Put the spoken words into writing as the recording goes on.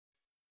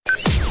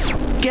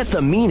Get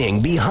the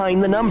meaning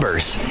behind the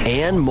numbers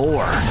and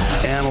more.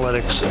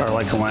 Analytics are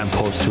like a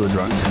lamppost to a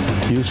drunk.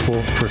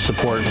 Useful for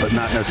support, but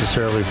not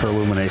necessarily for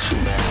illumination.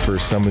 For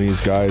some of these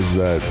guys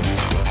that,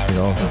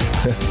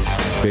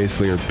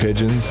 basically are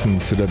pigeons and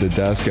sit at a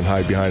desk and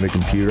hide behind a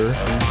computer,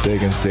 they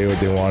can say what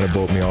they want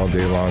about me all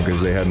day long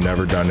because they have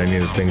never done any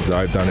of the things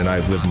I've done, and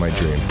I've lived my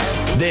dream.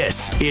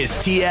 This is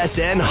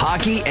TSN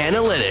Hockey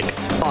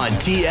Analytics on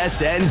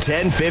TSN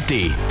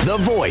 1050, the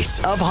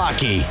voice of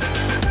hockey.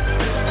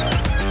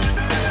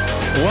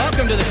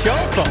 Welcome to the show,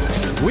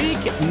 folks. Week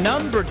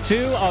number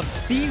 2 of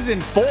Season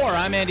 4.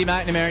 I'm Andy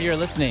McNamara. You're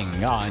listening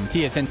on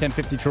TSN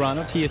 1050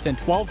 Toronto, TSN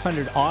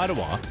 1200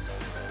 Ottawa.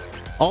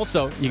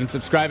 Also, you can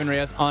subscribe and rate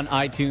us on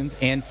iTunes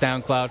and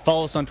SoundCloud.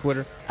 Follow us on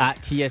Twitter at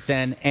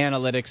TSN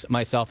Analytics,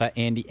 myself at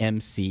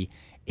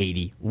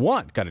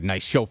AndyMC81. Got a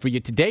nice show for you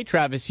today.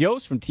 Travis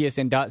Yost from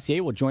TSN.ca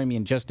will join me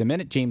in just a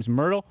minute. James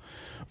Myrtle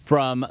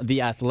from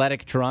The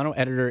Athletic Toronto,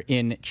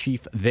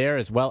 editor-in-chief there,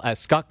 as well as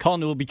Scott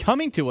Cullen, who will be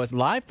coming to us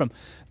live from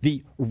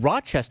the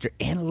Rochester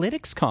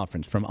Analytics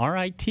Conference from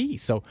RIT.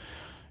 So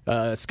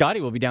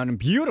Scotty will be down in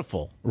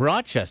beautiful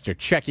Rochester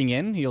checking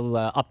in. He'll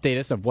update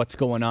us of what's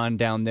going on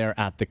down there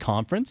at the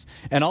conference.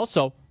 And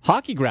also,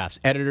 Hockey Graphs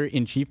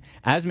editor-in-chief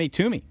Esme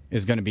Toomey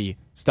is going to be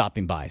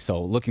stopping by.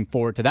 So looking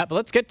forward to that. But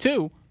let's get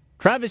to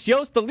Travis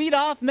Yost, the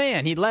leadoff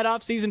man. He led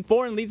off Season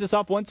 4 and leads us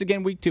off once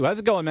again Week 2. How's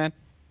it going, man?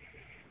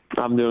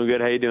 I'm doing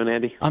good. How you doing,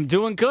 Andy? I'm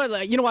doing good.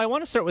 I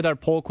want to start with our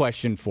poll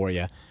question for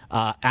you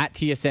at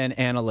TSN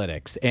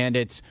Analytics, and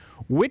it's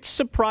which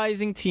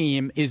surprising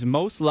team is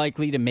most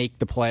likely to make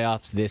the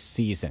playoffs this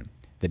season?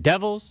 The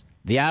Devils,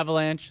 the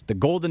Avalanche, the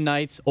Golden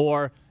Knights,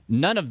 or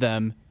none of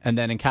them, and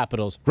then in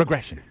capitals,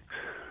 regression?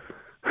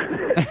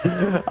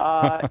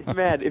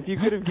 Man, if you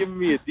could have given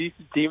me a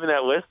decent team in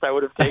that list, I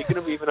would have taken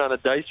them even on a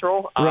dice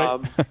roll.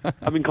 Right.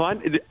 I'm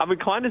inclined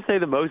to say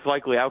the most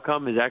likely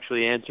outcome is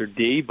actually answer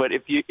D, but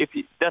if you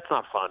that's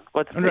not fun.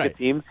 Let's pick a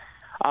team.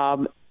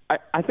 I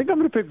think I'm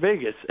going to pick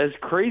Vegas. As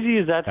crazy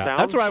as that sounds,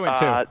 that's where I went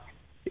too.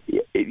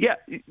 Yeah,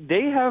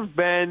 they have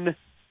been,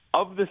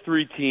 of the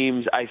 3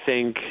 teams, I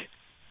think,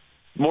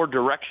 more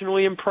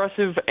directionally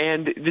impressive.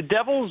 And the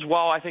Devils,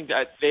 while I think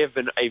that they have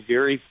been a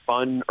very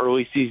fun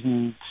early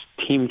season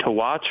team to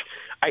watch,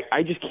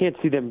 I just can't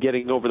see them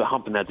getting over the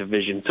hump in that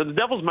division. So the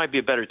Devils might be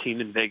a better team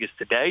than Vegas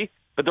today,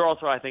 but they're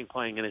also, I think,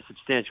 playing in a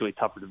substantially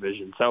tougher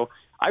division. So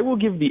I will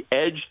give the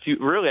edge to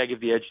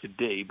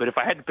D, but if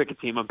I had to pick a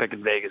team, I'm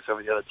picking Vegas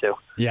over the other 2.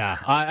 Yeah,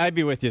 I'd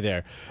be with you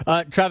there.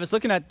 Travis,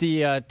 looking at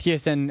the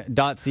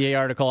TSN.ca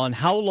article on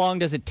how long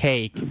does it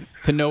take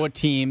to know a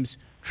team's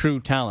true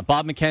talent.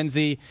 Bob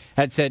McKenzie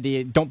had said,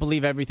 don't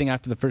believe everything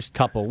after the first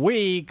couple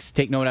weeks,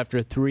 take note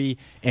after 3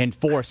 and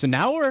 4. So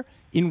now we're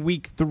in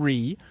week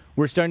 3.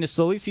 We're starting to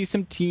slowly see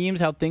some teams,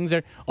 how things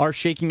are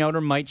shaking out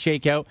or might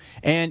shake out.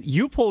 And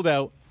you pulled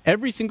out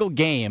every single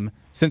game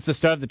since the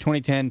start of the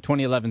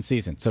 2010-2011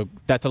 season. So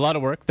that's a lot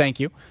of work. Thank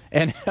you.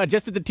 And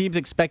adjusted the team's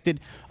expected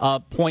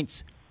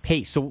points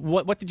pace. So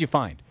what did you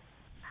find?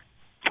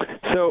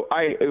 So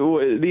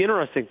the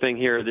interesting thing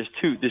here, there's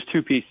two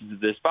pieces of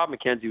this. Bob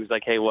McKenzie was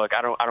like, "Hey, look,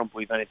 I don't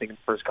believe anything in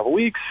the first couple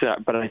weeks,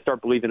 but I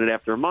start believing it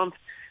after a month."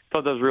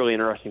 Thought that was a really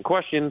interesting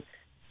question.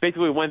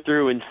 Basically went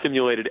through and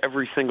simulated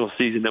every single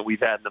season that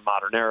we've had in the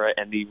modern era,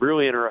 and the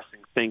really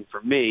interesting thing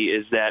for me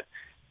is that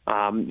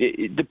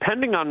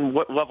depending on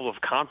what level of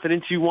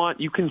confidence you want,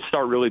 you can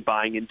start really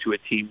buying into a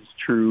team's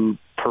true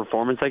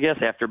performance, I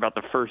guess, after about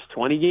the first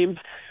 20 games.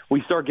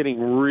 We start getting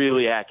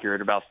really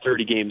accurate about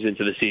 30 games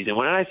into the season.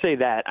 When I say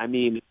that, I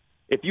mean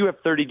if you have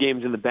 30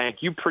 games in the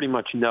bank, you pretty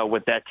much know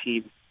what that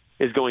team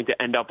is going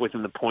to end up with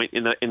in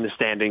the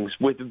standings,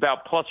 with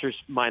about plus or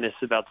minus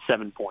about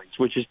 7 points,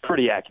 which is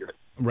pretty accurate.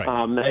 Right.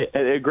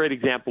 A great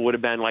example would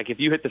have been like if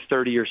you hit the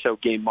 30 or so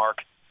game mark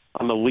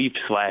on the Leafs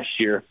last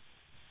year,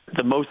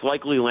 the most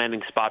likely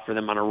landing spot for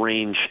them on a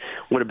range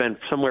would have been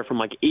somewhere from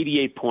like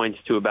 88 points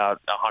to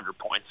about 100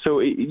 points. So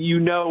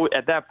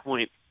at that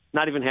point,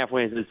 not even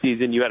halfway into the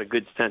season, you had a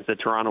good sense that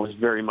Toronto was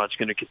very much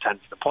going to contend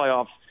for the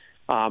playoffs,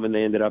 and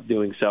they ended up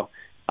doing so.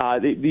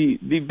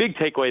 The big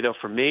takeaway, though,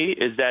 for me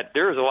is that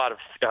there is a lot of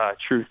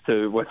truth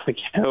to what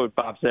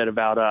Bob said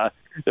about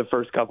the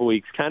first couple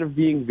weeks kind of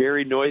being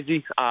very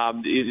noisy. I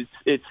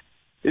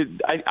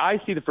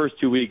see the first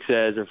 2 weeks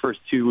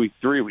first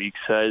 3 weeks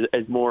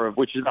as more of,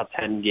 which is about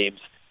 10 games,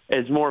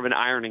 as more of an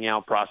ironing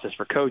out process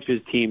for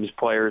coaches, teams,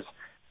 players,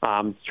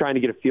 trying to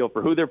get a feel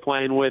for who they're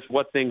playing with,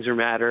 what things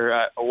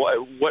matter,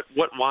 what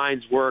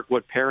lines work,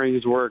 what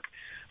pairings work.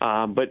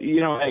 But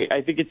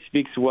I think it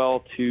speaks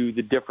well to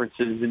the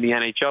differences in the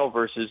NHL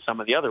versus some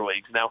of the other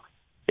leagues. Now,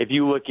 if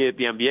you look at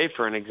the NBA,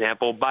 for an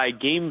example, by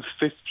game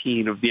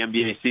 15 of the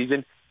NBA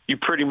season, you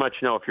pretty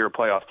much know if you're a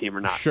playoff team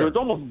or not. Sure. So it's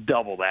almost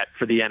double that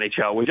for the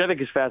NHL, which I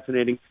think is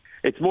fascinating.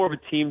 It's more of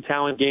a team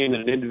talent game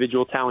than an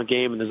individual talent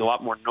game, and there's a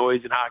lot more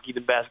noise in hockey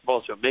than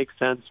basketball, so it makes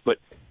sense. But,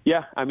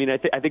 yeah, I mean, I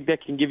think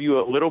that can give you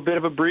a little bit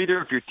of a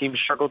breather if your team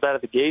struggles out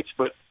of the gates.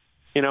 But,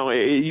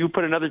 you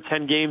put another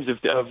 10 games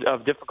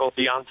of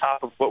difficulty on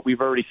top of what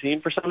we've already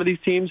seen for some of these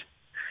teams.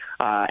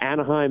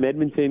 Anaheim,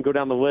 Edmonton, go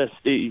down the list.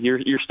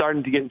 You're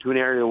starting to get into an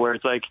area where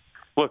it's like,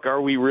 look,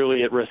 are we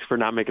really at risk for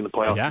not making the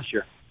playoffs this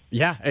year?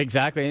 Yeah,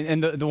 exactly.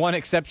 And the one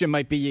exception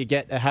might be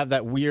you have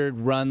that weird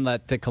run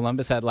that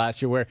Columbus had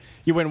last year where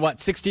you win,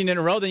 16 in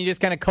a row, then you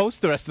just kind of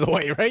coast the rest of the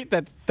way, right?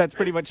 That's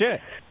pretty much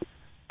it.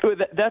 So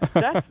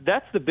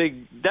that's the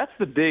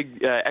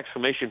big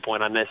exclamation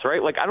point on this,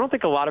 right? Like, I don't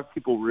think a lot of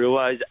people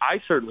realize,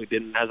 I certainly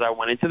didn't as I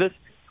went into this,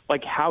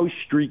 like how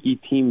streaky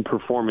team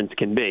performance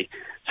can be.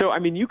 So, I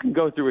mean, you can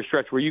go through a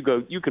stretch where you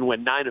can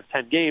win 9 of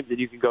 10 games, and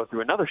you can go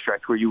through another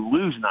stretch where you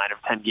lose 9 of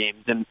 10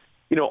 games. And,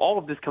 all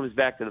of this comes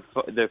back to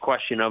the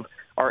question of,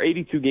 are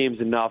 82 games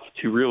enough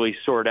to really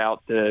sort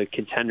out the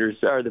contenders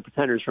or the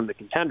pretenders from the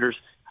contenders?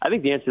 I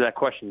think the answer to that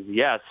question is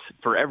yes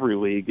for every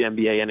league, the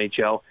NBA,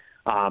 NHL,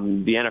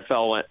 the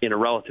NFL in a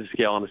relative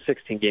scale on a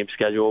 16-game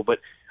schedule. But,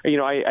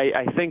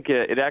 I think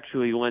it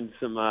actually lends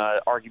some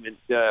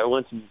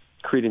lends some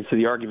credence to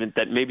the argument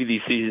that maybe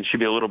these seasons should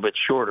be a little bit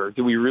shorter.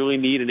 Do we really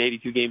need an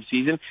 82-game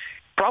season?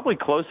 Probably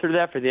closer to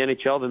that for the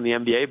NHL than the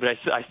NBA, but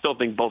I still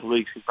think both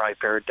leagues can probably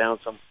pare it down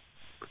some.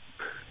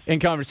 In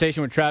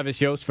conversation with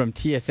Travis Yost from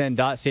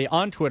TSN.ca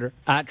on Twitter,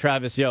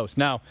 @Travis Yost.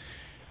 Now,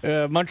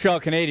 Montreal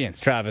Canadiens,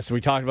 Travis,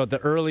 we talked about the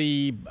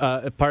early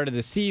part of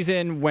the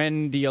season.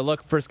 When do you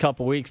look first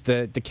couple weeks?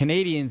 The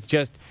Canadiens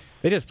just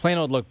plain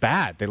old look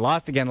bad. They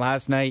lost again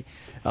last night,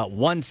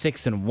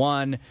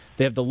 1-6-1.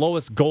 They have the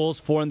lowest goals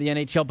for in the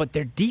NHL, but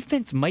their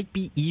defense might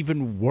be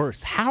even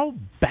worse. How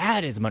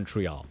bad is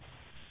Montreal?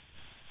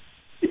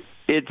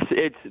 It's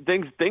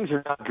things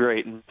are not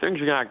great, and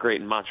things are not great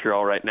in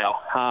Montreal right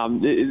now.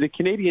 The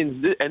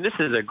Canadiens, and this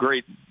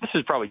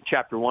is probably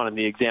chapter 1 in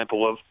the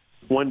example of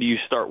when do you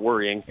start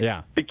worrying.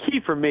 Yeah. The key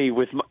for me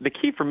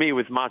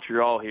with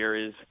Montreal here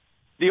is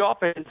the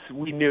offense.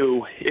 We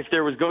knew if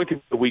there was going to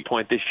be a weak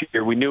point this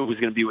year, we knew it was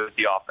going to be with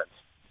the offense.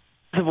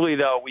 Defensively,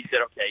 though, we said,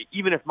 okay,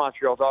 even if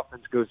Montreal's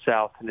offense goes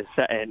south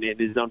and it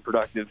is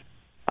unproductive,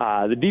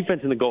 the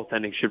defense and the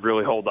goaltending should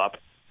really hold up.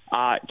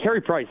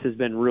 Carey Price has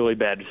been really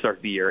bad to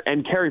start the year,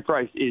 and Carey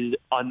Price is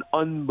an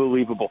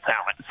unbelievable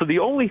talent. So the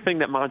only thing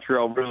that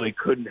Montreal really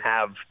couldn't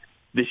have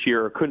this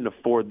year or couldn't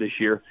afford this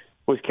year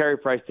was Carey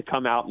Price to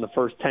come out in the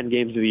first 10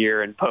 games of the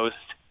year and post,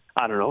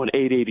 an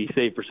 880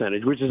 save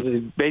percentage, which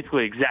is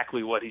basically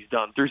exactly what he's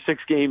done. Through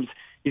 6 games,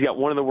 he's got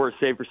one of the worst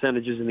save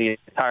percentages in the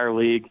entire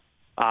league.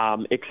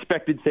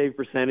 Expected save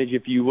percentage,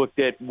 if you looked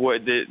at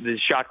what the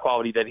shot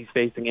quality that he's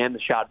facing and the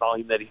shot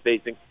volume that he's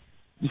facing,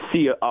 you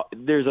see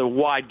there's a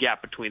wide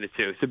gap between the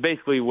two. So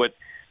basically what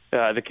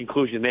the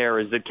conclusion there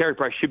is that Carey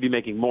Price should be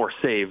making more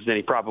saves than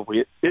he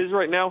probably is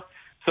right now.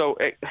 So,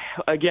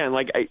 again,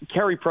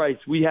 Carey Price,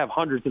 we have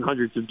hundreds and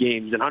hundreds of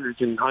games and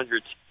hundreds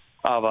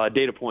of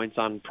data points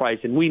on Price,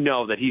 and we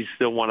know that he's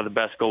still one of the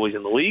best goalies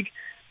in the league.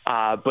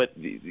 But,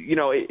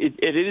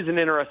 it is an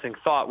interesting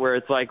thought where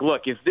it's like,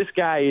 look, if this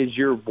guy is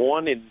your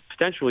one and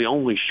potentially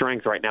only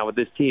strength right now with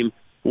this team,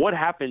 what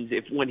happens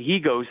when he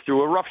goes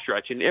through a rough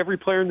stretch? And every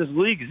player in this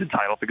league is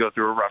entitled to go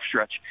through a rough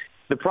stretch.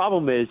 The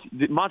problem is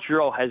that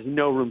Montreal has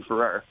no room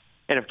for error.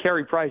 And if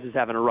Carey Price is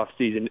having a rough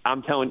season,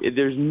 I'm telling you,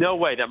 there's no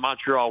way that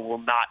Montreal will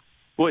not.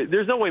 Well,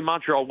 there's no way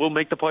Montreal will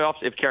make the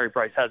playoffs if Carey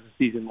Price has a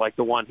season like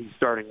the one he's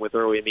starting with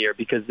early in the year,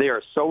 because they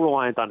are so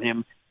reliant on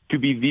him to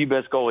be the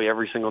best goalie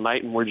every single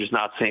night, and we're just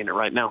not seeing it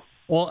right now.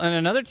 Well, and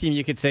another team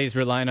you could say is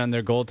relying on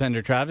their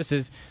goaltender, Travis,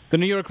 is the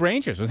New York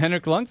Rangers with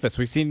Henrik Lundqvist.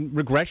 We've seen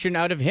regression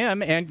out of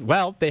him, and,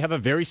 well, they have a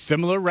very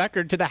similar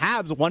record to the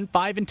Habs,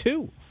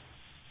 1-5-2.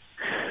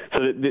 So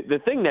the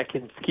thing that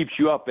keeps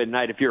you up at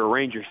night if you're a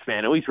Rangers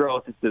fan, at least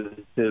relative to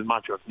the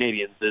Montreal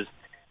Canadiens, is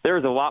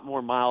there's a lot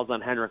more miles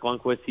on Henrik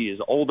Lundqvist. He is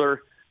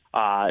older.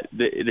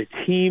 The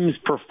team's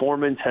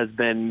performance has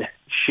been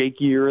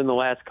shakier in the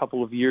last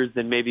couple of years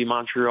than maybe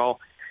Montreal.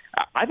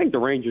 I think the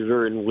Rangers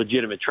are in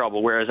legitimate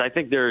trouble, whereas I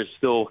think there is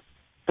still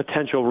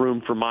potential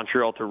room for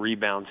Montreal to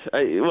rebound.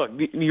 Look,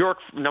 New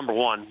York's number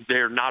one.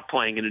 They're not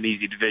playing in an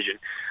easy division.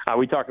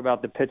 We talk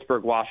about the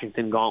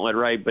Pittsburgh-Washington gauntlet,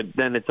 right? But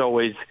then it's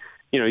always,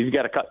 you've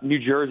got to New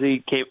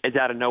Jersey is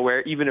out of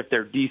nowhere. Even if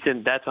they're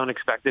decent, that's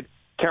unexpected.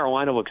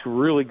 Carolina looks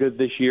really good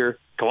this year.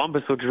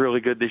 Columbus looks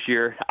really good this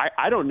year.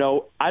 I don't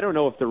know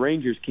if the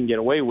Rangers can get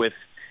away with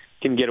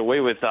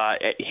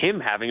him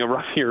having a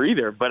rough year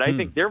either. But I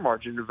think their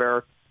margin of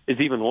error is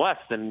even less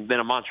than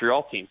a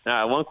Montreal team.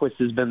 Lundqvist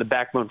has been the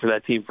backbone for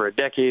that team for a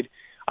decade.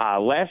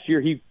 Last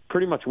year, he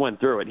pretty much went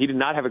through it. He did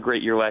not have a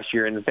great year last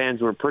year, and the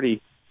fans were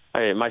pretty,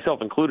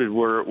 myself included,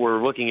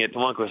 were looking at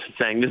Lundqvist and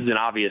saying this is an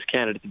obvious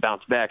candidate to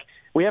bounce back.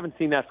 We haven't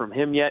seen that from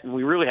him yet, and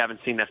we really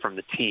haven't seen that from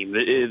the team.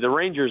 The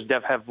Rangers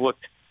have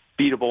looked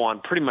beatable on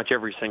pretty much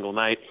every single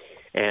night,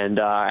 and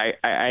I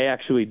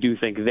actually do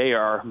think they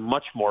are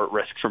much more at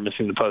risk for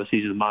missing the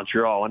postseason than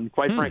Montreal. And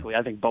quite frankly,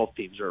 I think both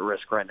teams are at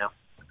risk right now.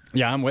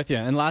 Yeah, I'm with you.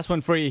 And last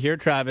one for you here,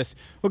 Travis.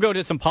 We'll go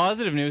to some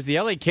positive news. The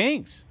LA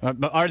Kings,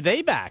 are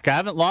they back? I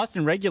haven't lost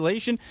in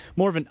regulation.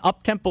 More of an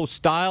up-tempo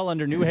style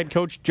under new head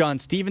coach John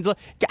Stevens.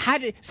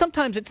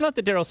 Sometimes it's not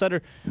that Darryl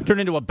Sutter turned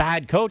into a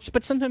bad coach,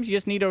 but sometimes you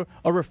just need a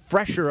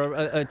refresher,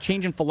 a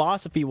change in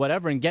philosophy,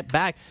 whatever, and get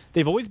back.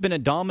 They've always been a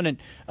dominant,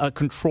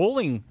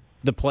 controlling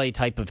the play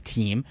type of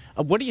team.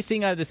 What are you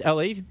seeing out of this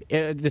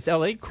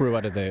LA crew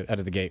out of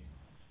the gate?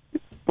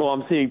 Well,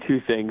 I'm seeing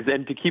two things,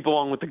 and to keep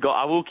along with the goal,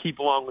 I will keep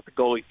along with the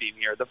goalie theme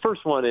here. The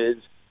first one is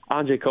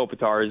Anze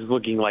Kopitar is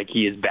looking like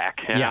he is back.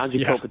 And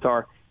Anze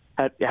Kopitar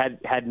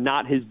had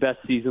not his best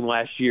season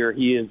last year.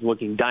 He is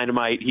looking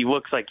dynamite. He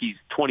looks like he's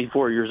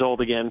 24 years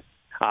old again.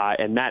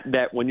 And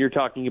that when you're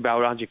talking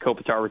about Anze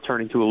Kopitar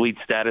returning to elite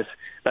status,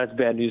 that's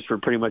bad news for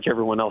pretty much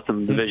everyone else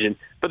in the division.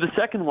 But the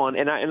second one,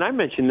 and I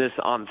mentioned this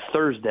on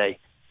Thursday,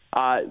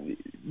 I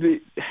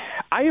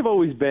have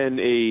always been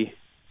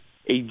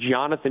a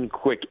Jonathan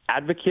Quick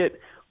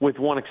advocate, with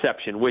one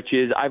exception, which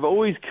is I've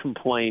always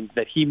complained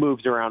that he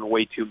moves around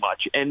way too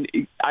much. And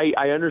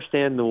I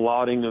understand the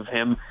lauding of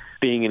him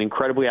being an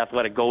incredibly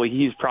athletic goalie.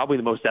 He's probably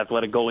the most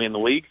athletic goalie in the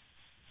league.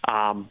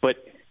 But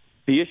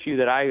the issue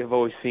that I have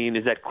always seen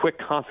is that Quick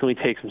constantly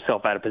takes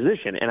himself out of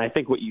position. And I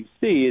think what you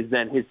see is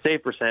then his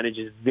save percentage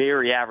is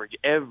very average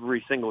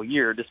every single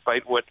year,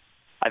 despite what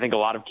I think a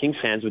lot of Kings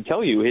fans would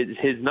tell you.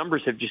 His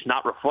numbers have just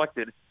not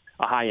reflected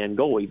a high-end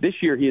goalie. This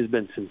year he has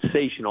been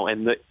sensational,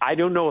 and I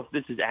don't know if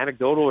this is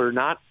anecdotal or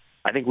not.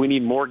 I think we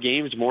need more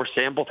games, more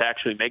sample to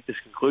actually make this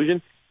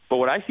conclusion. But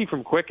what I see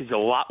from Quick is a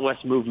lot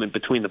less movement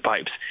between the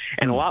pipes.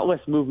 And a lot less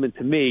movement,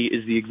 to me,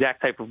 is the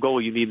exact type of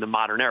goalie you need in the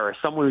modern era.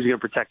 Someone who's going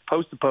to protect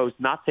post-to-post,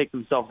 not take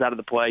themselves out of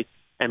the play,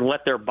 and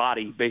let their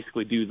body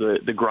basically do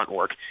the grunt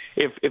work.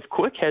 If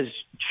Quick has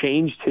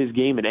changed his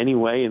game in any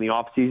way in the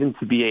offseason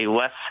to be a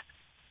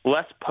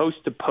less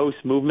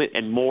post-to-post movement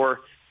and more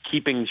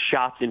keeping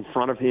shots in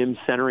front of him,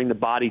 centering the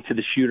body to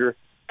the shooter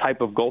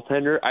type of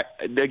goaltender,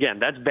 again,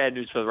 that's bad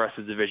news for the rest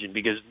of the division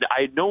because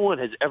no one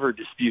has ever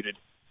disputed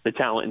the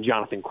talent in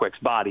Jonathan Quick's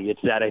body. It's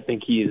that I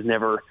think he has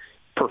never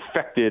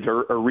perfected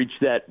or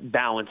reached that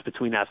balance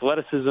between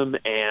athleticism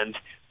and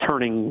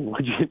turning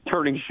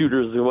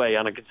shooters away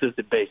on a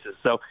consistent basis.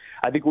 So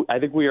I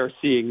think we are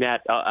seeing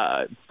that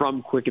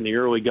from Quick in the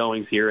early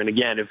goings here. And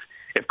again,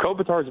 if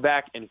Kopitar's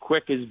back and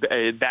Quick is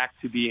back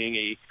to being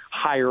a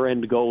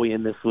higher-end goalie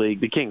in this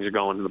league, the Kings are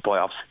going to the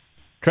playoffs.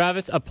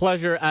 Travis, a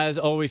pleasure as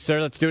always, sir.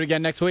 Let's do it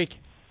again next week.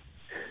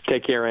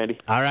 Take care, Andy.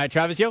 All right,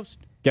 Travis Yost.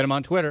 Get him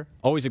on Twitter.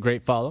 Always a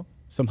great follow.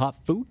 Some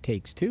hot food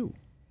takes, too.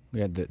 We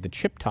had the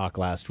chip talk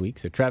last week,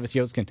 so Travis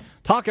Yost can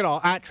talk it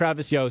all at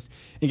Travis Yost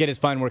and get his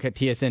fine work at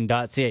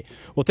tsn.ca.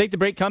 We'll take the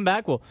break, come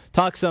back. We'll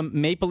talk some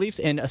Maple Leafs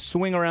and a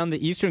swing around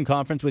the Eastern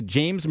Conference with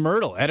James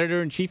Myrtle,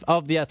 editor-in-chief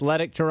of The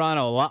Athletic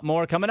Toronto. A lot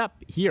more coming up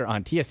here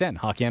on TSN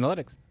Hockey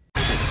Analytics.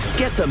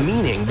 Get the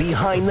meaning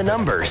behind the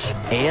numbers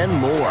and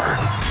more.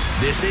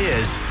 This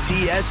is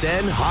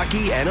TSN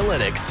Hockey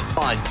Analytics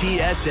on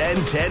TSN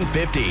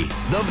 1050,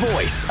 the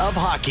voice of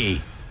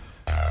hockey.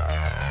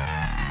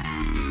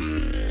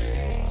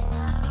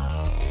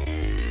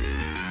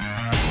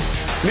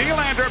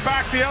 Nylander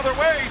back the other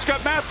way. He's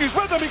got Matthews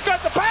with him. He's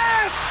got the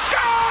pass.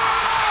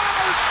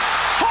 Scores!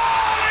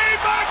 Holy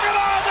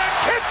mackerel! The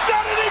kid's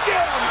done it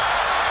again!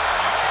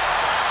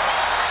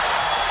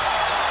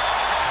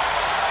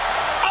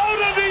 Out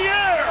of the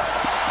air,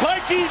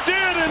 like he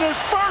did in his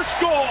first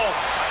goal.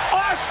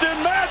 Austin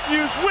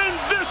Matthews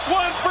wins this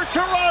one for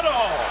Toronto.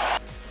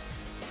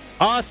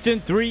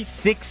 Austin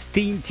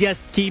 316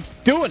 just keeps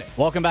doing it.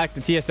 Welcome back to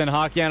TSN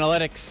Hockey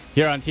Analytics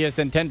here on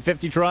TSN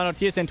 1050 Toronto,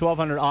 TSN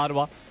 1200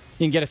 Ottawa.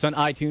 You can get us on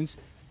iTunes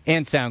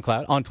and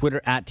SoundCloud, on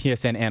Twitter at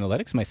TSN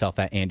Analytics, myself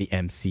at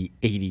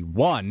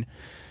AndyMC81.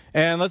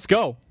 And let's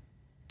go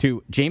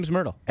to James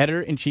Myrtle,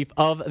 editor-in-chief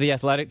of The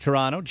Athletic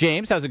Toronto.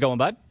 James, how's it going,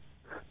 bud?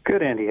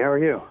 Good, Andy. How are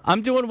you?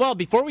 I'm doing well.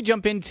 Before we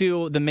jump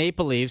into the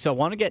Maple Leafs, I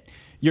want to get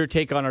your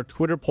take on our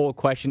Twitter poll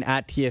question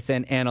at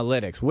TSN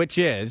Analytics, which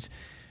is,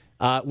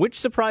 which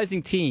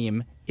surprising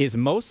team is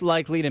most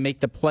likely to make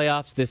the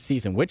playoffs this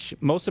season? Which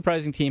most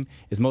surprising team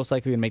is most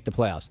likely to make the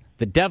playoffs?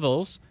 The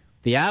Devils,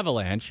 the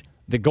Avalanche,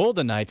 the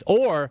Golden Knights,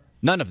 or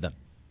none of them?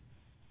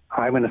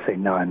 I'm going to say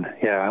none.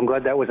 Yeah, I'm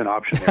glad that was an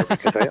option there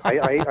because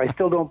I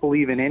still don't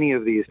believe in any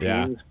of these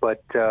teams,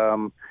 but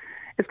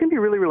it's going to be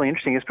really, really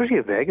interesting, especially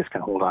if Vegas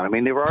can hold on. I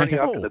mean, they were already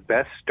off to the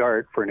best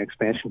start for an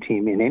expansion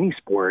team in any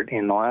sport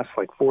in the last,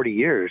 40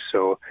 years.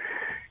 So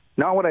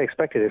not what I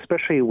expected,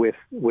 especially with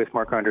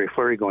Marc-Andre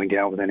Fleury going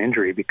down with an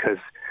injury because,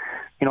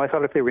 I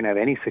thought if they were going to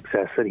have any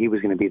success that he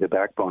was going to be the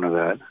backbone of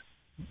that.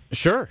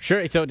 Sure.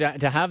 So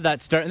to have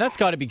that start, and that's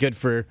got to be good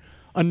for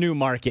a new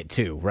market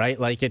too, right?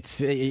 Like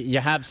you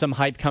have some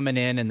hype coming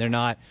in and they're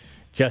not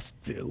just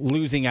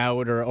losing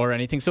out or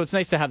anything. So it's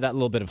nice to have that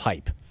little bit of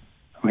hype.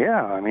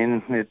 Yeah, I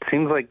mean, it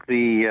seems like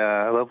the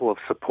level of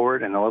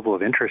support and the level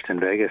of interest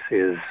in Vegas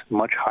is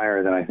much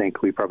higher than I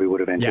think we probably would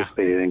have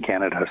anticipated in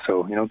Canada.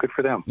 So, good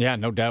for them. Yeah,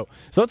 no doubt.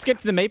 So let's get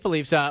to the Maple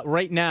Leafs.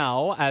 Right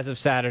now, as of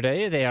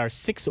Saturday, they are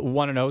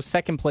 6-1-0,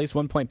 second place,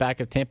 1 point back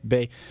of Tampa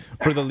Bay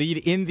for the lead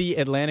in the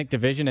Atlantic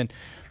Division. And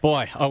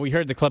boy, we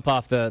heard the clip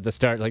off the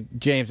start. Like,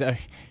 James,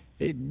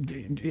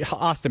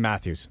 Austin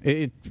Matthews.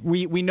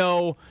 We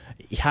know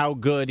how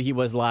good he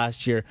was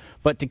last year,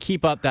 but to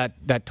keep up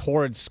that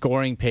torrid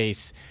scoring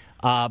pace,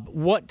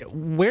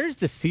 Where's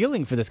the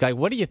ceiling for this guy?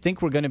 What do you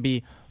think we're going to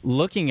be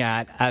looking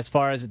at as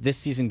far as this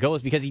season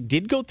goes? Because he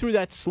did go through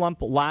that slump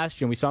last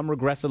year, and we saw him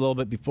regress a little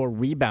bit before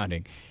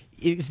rebounding.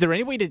 Is there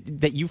any way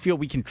that you feel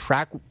we can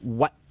track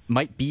what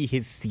might be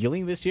his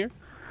ceiling this year?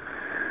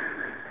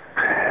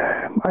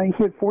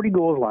 He had 40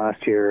 goals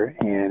last year,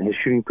 and his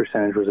shooting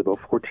percentage was about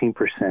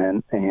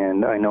 14%.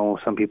 And I know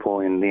some people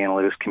in the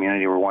analytics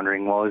community were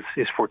wondering, well,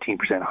 is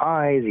 14%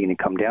 high? Is he going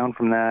to come down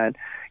from that?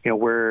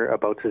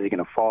 Whereabouts is he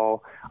going to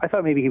fall? I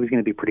thought maybe he was going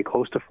to be pretty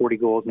close to 40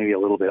 goals, maybe a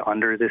little bit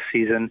under this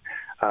season.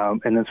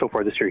 And then so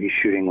far this year, he's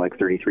shooting like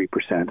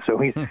 33%. So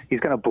he's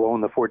kind of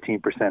blown the 14%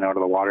 out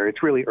of the water.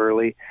 It's really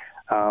early.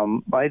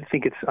 I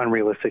think it's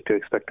unrealistic to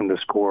expect him to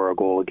score a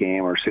goal a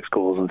game or 6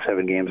 goals in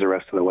 7 games the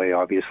rest of the way,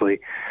 obviously.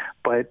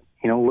 But,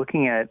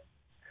 looking at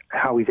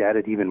how he's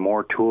added even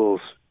more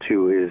tools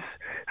to his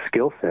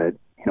skill set,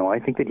 I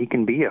think that he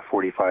can be a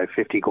 45,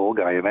 50 goal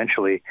guy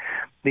eventually.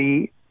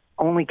 The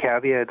only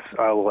caveats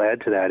I will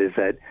add to that is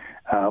that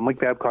Mike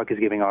Babcock is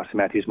giving Auston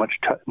Matthews much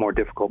more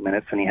difficult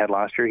minutes than he had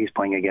last year. He's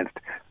playing against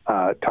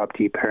top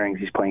deep pairings.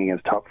 He's playing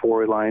against top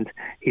forward lines.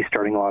 He's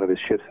starting a lot of his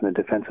shifts in the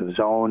defensive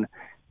zone.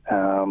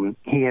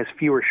 He has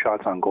fewer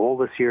shots on goal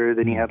this year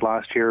than he had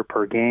last year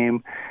per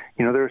game.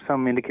 There are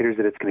some indicators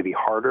that it's going to be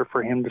harder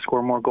for him to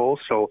score more goals.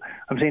 So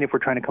I'm saying if we're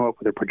trying to come up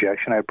with a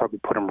projection, I'd probably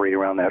put him right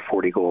around that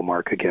 40-goal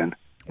mark again.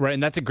 Right,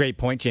 and that's a great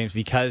point, James,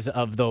 because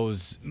of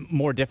those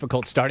more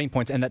difficult starting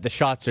points and that the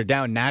shots are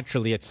down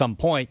naturally at some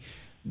point,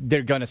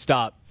 they're going to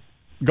stop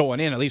going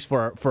in, at least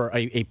for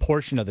a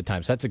portion of the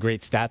time. So that's a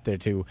great stat there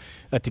to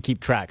keep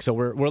track. So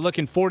we're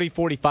looking 40,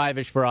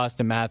 45-ish for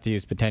Auston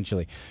Matthews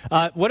potentially.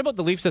 What about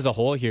the Leafs as a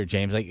whole here,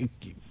 James?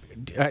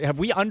 Have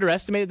we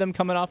underestimated them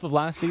coming off of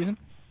last season?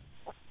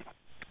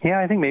 Yeah,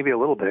 I think maybe a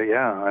little bit,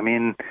 yeah. I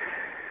mean,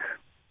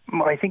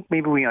 I think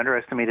maybe we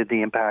underestimated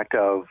the impact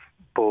of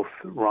both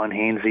Ron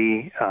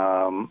Hainsey,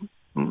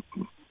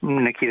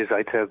 Nikita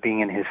Zaitsev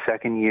being in his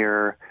second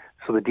year,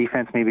 so the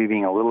defense maybe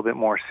being a little bit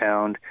more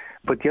sound.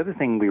 But the other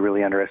thing we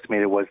really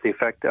underestimated was the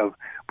effect of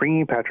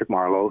bringing Patrick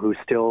Marleau, who's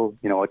still,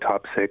 a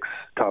top 6,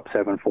 top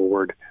 7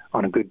 forward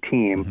on a good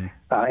team,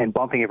 and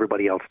bumping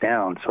everybody else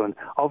down. So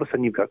all of a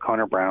sudden you've got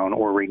Connor Brown,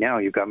 or right now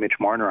you've got Mitch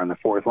Marner on the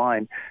fourth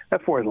line.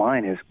 That fourth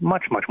line is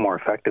much, much more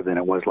effective than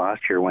it was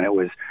last year when it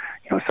was,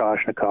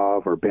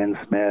 Soshnikov or Ben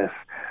Smith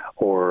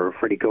or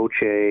Freddie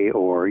Gauthier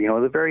or,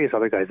 the various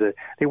other guys.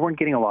 They weren't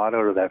getting a lot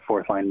out of that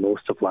fourth line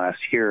most of last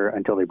year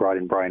until they brought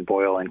in Brian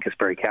Boyle and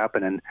Kasperi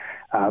Kapanen.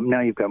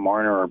 Now you've got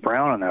Marner or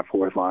Brown on that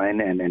fourth line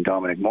and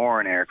Dominic Moore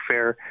and Eric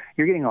Fair.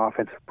 You're getting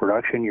offensive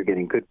production. You're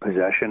getting good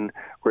possession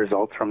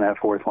results from that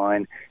fourth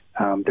line.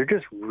 They're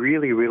just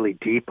really, really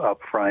deep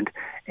up front,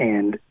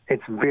 and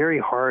it's very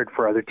hard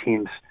for other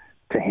teams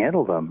to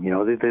handle them.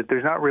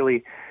 There's not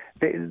really...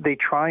 They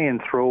try and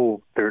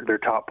throw their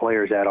top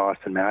players at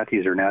Auston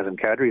Matthews or Nazem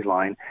Kadri's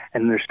line,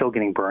 and they're still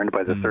getting burned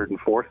by the third and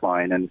fourth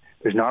line. And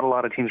there's not a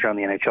lot of teams around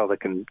the NHL that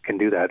can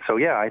do that. So,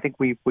 yeah, I think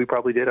we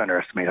probably did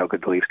underestimate how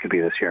good the Leafs could be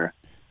this year.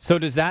 So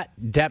does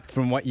that depth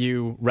from what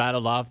you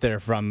rattled off there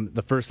from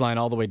the first line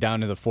all the way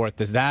down to the fourth,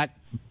 does that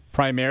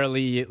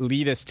primarily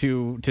lead us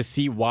to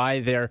see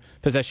why their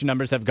possession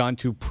numbers have gone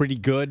to pretty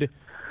good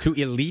to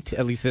elite,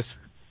 at least this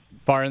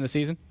far in the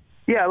season?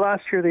 Yeah,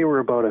 last year they were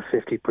about a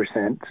 50%,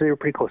 so they were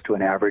pretty close to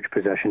an average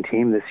possession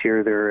team. This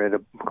year they're at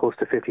close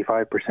to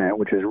 55%,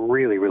 which is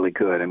really, really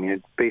good. I mean,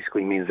 it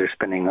basically means they're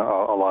spending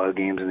a lot of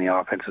games in the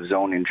offensive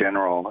zone in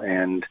general.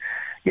 And,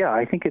 yeah,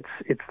 I think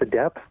it's the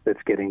depth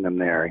that's getting them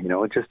there.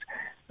 It just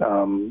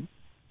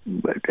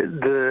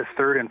the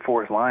third and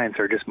fourth lines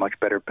are just much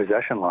better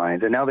possession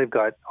lines. And now they've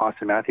got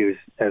Auston Matthews,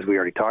 as we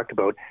already talked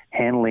about,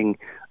 handling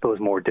those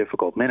more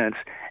difficult minutes.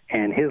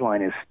 And his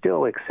line is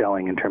still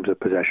excelling in terms of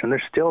possession.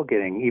 They're still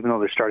getting, even though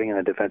they're starting in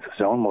the defensive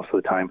zone most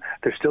of the time,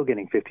 they're still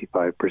getting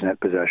 55%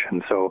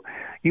 possession. So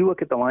you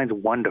look at the lines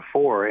 1 to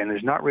 4, and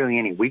there's not really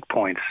any weak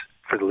points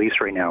for the Leafs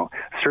right now.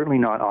 Certainly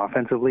not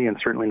offensively, and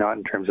certainly not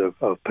in terms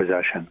of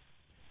possession.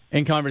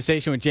 In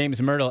conversation with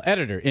James Myrtle,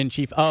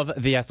 editor-in-chief of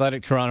The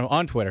Athletic Toronto,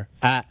 on Twitter,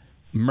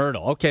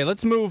 @Myrtle. Okay,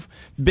 let's move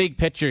big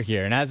picture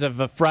here. And as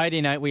of Friday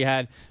night, we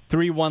had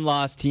 3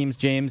 one-loss teams,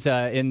 James,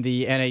 in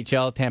the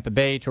NHL: Tampa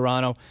Bay,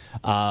 Toronto,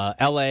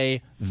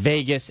 L.A.,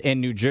 Vegas,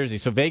 and New Jersey.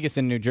 So Vegas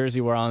and New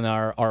Jersey were on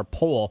our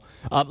poll.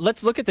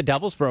 Let's look at the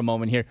Devils for a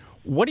moment here.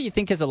 What do you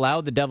think has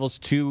allowed the Devils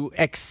to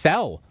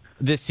excel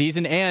this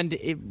season,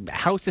 and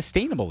how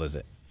sustainable is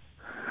it?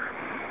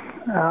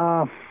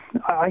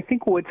 I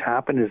think what's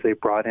happened is they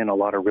brought in a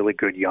lot of really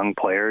good young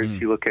players.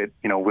 You look at,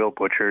 Will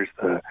Butchers,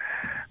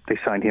 they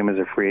signed him as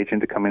a free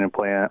agent to come in and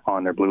play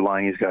on their blue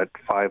line. He's got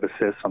 5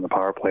 assists on the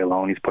power play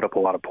alone. He's put up a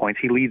lot of points.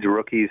 He leads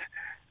rookies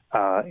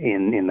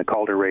in the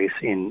Calder race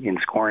in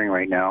scoring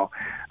right now.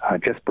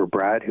 Jesper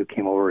Bratt, who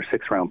came over a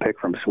 6th-round pick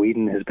from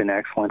Sweden, has been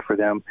excellent for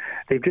them.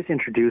 They've just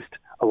introduced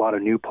a lot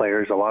of new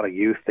players, a lot of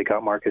youth. They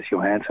got Marcus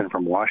Johansson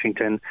from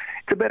Washington.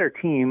 It's a better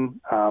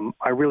team.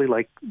 I really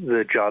like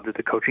the job that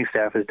the coaching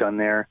staff has done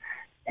there.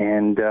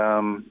 And,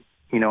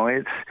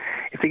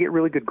 if they get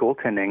really good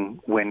goaltending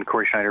when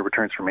Corey Schneider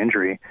returns from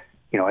injury,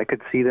 I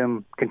could see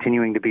them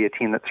continuing to be a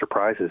team that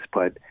surprises.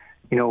 But,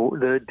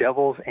 the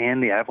Devils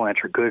and the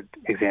Avalanche are good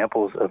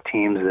examples of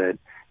teams that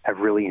have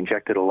really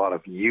injected a lot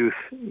of youth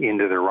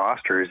into their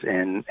rosters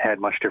and had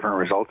much different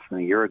results than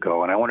a year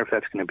ago. And I wonder if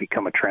that's going to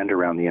become a trend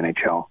around the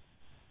NHL.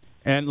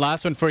 And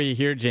last one for you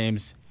here,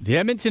 James. The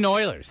Edmonton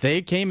Oilers,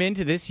 they came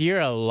into this year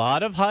a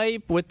lot of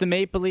hype with the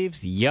Maple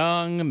Leafs.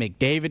 Young,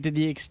 McDavid to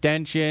the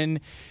extension.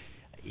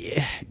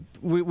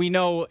 We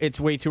know it's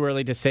way too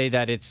early to say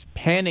that it's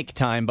panic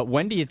time, but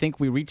when do you think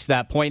we reach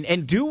that point?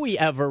 And do we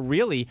ever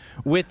really,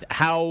 with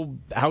how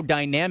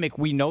dynamic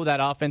we know that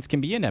offense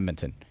can be in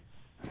Edmonton?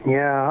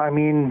 Yeah,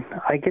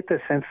 I get the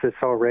sense that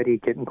it's already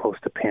getting close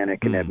to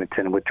panic in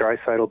Edmonton. With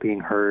Draisaitl being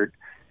hurt,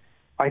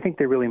 I think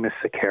they really miss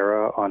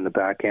Sekera on the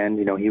back end.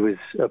 He was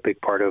a big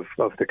part of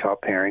their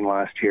top pairing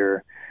last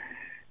year.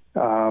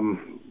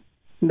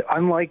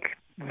 Unlike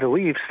the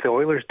Leafs, the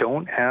Oilers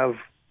don't have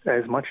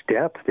as much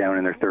depth down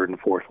in their third and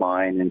fourth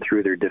line and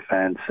through their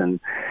defense. And,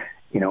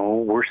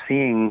 we're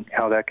seeing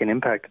how that can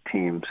impact the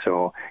team.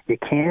 So you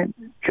can't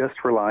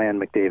just rely on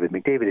McDavid.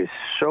 McDavid is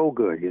so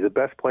good. He's the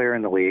best player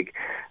in the league.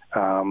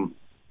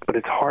 But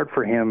it's hard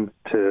for him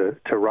to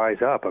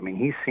rise up.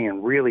 He's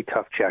seeing really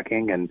tough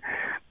checking, and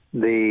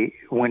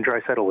when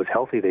Draisaitl was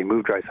healthy, they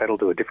moved Draisaitl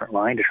to a different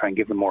line to try and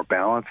give them more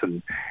balance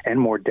and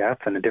more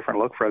depth and a different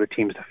look for other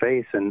teams to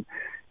face. And,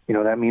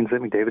 that means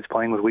that McDavid's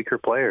playing with weaker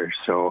players.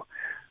 So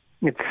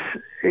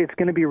it's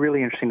going to be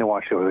really interesting to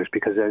watch the Oilers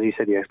because, as you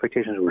said, the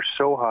expectations were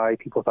so high.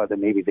 People thought that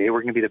maybe they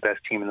were going to be the best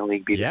team in the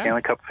league, be the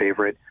Stanley Cup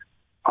favorite,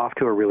 off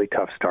to a really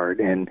tough start.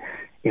 And,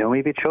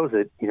 maybe it shows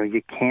that,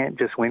 you can't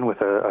just win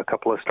with a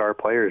couple of star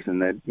players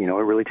and that, it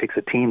really takes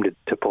a team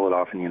to pull it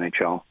off in the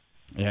NHL.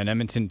 Yeah, and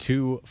Edmonton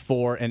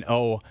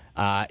 2-4-0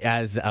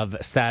 as of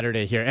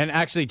Saturday here. And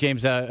actually,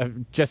 James,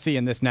 just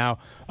seeing this now,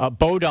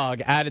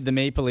 Bodog added the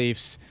Maple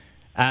Leafs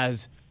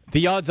as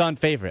the odds-on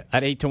favorite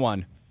at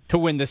 8-1 to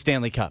win the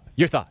Stanley Cup.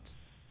 Your thoughts?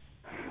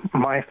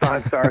 My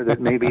thoughts are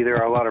that maybe there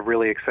are a lot of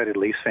really excited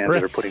Leafs fans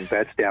that are putting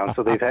bets down,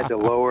 so they've had to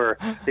lower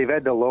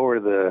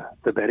the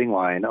betting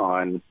line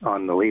on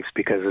the Leafs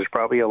because there's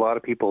probably a lot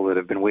of people that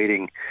have been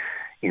waiting,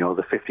 the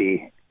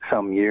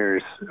 50-some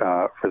years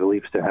for the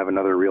Leafs to have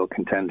another real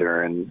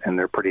contender, and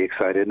they're pretty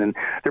excited, and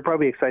they're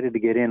probably excited to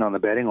get in on the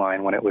betting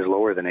line when it was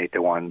lower than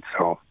 8-1.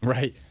 So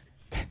right.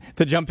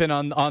 To jump in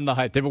on the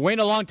hype. They've been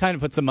waiting a long time to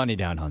put some money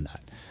down on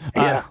that.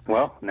 Yeah,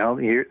 well, now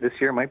this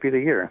year might be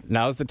the year.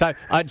 Now's the time.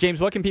 James,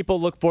 what can people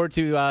look forward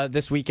to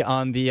this week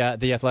on the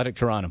Athletic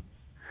Toronto?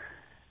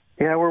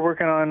 Yeah, we're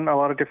working on a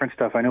lot of different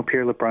stuff. I know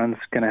Pierre LeBrun's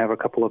going to have a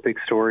couple of big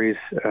stories.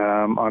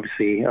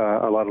 Obviously,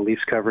 a lot of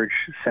Leafs coverage,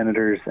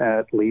 Senators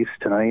at Leafs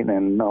tonight,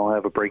 and I'll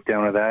have a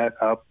breakdown of that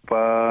up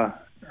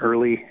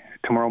early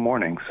tomorrow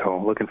morning, so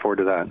looking forward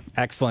to that.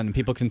 Excellent.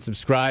 People can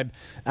subscribe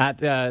at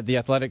the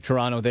Athletic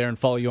Toronto there and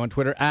follow you on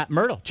Twitter at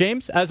Myrtle.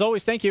 James, as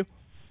always, thank you.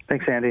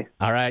 Thanks, Andy.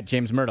 All right,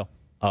 James Myrtle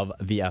of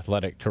the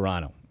Athletic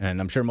Toronto,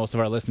 and I'm sure most of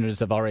our listeners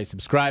have already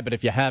subscribed, but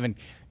if you haven't,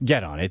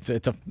 get on it.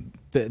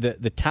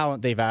 The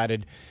talent they've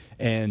added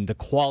and the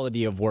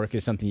quality of work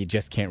is something you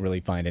just can't really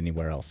find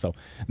anywhere else. So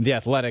the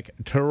Athletic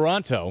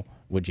Toronto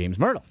with James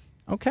Myrtle.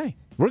 Okay,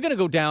 we're going to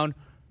go down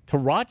to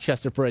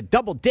Rochester for a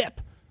double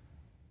dip.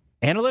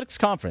 Analytics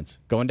conference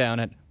going down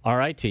at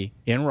RIT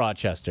in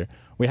Rochester.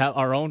 We have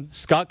our own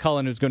Scott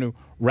Cullen who's going to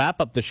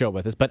wrap up the show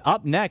with us. But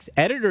up next,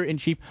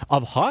 editor-in-chief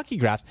of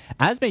Hockeygraphs,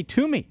 Asma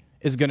Toomey,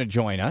 is going to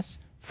join us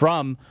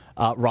from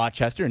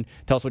Rochester and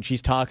tell us what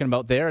she's talking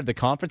about there at the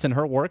conference and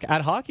her work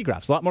at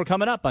Hockeygraphs. A lot more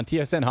coming up on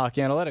TSN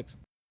Hockey Analytics.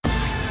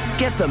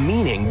 Get the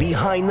meaning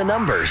behind the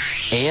numbers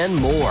and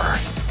more.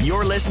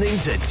 You're listening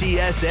to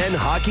TSN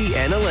Hockey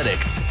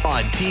Analytics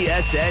on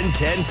TSN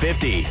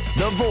 1050,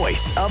 the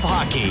voice of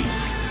hockey.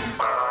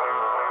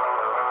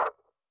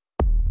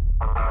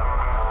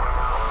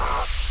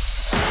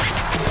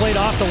 Played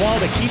off the wall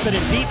to keep it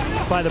in deep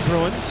by the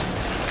Bruins.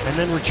 And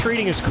then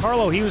retreating is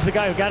Carlo. He was the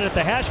guy who got it at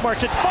the hash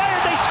marks. It's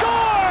fired. They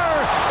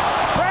score!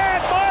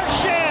 Brad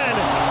Marchand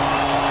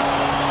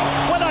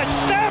with a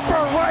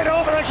snapper right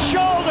over the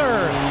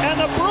shoulder. And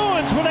the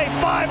Bruins with a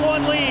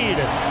 5-1 lead.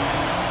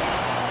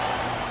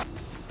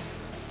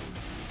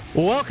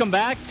 Welcome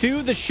back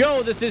to the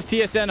show. This is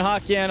TSN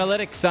Hockey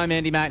Analytics. I'm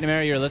Andy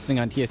McNamara. You're listening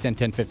on TSN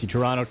 1050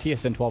 Toronto,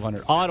 TSN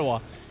 1200 Ottawa.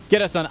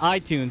 Get us on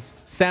iTunes,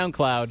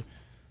 SoundCloud,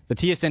 the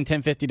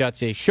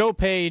TSN1050.ca show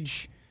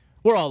page.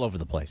 We're all over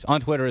the place.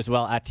 On Twitter as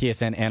well, at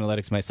TSN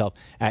Analytics, myself,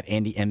 at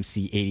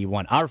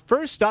AndyMC81. Our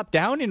first stop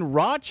down in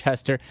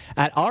Rochester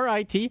at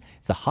RIT is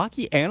the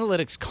Hockey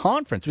Analytics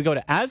Conference. We go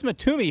to Asma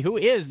Toomey, who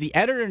is the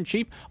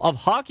editor-in-chief of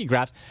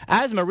Hockeygraphs.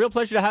 Asma, real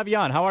pleasure to have you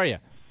on. How are you?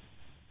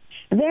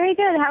 Very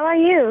good. How are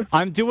you?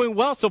 I'm doing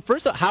well. So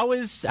first, how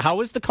is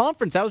the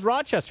conference? How's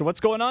Rochester? What's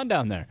going on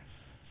down there?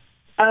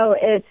 Oh,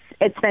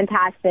 it's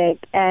fantastic.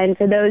 And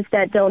for those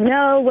that don't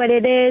know what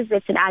it is,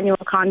 it's an annual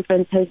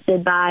conference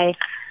hosted by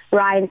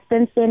Ryan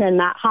Stinson and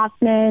Matt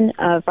Hoffman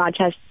of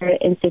Rochester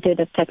Institute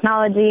of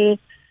Technology.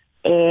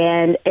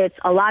 And it's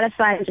a lot of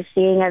fun just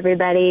seeing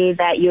everybody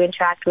that you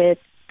interact with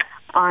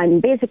on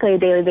basically a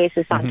daily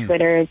basis on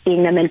Twitter,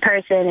 seeing them in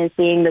person and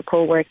seeing the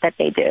cool work that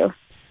they do.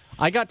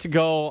 I got to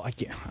go, I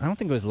don't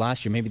think it was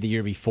last year, maybe the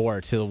year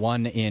before, to the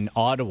one in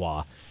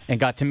Ottawa and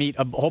got to meet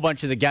a whole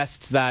bunch of the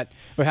guests that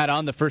we had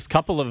on the first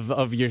couple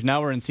of years. Now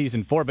we're in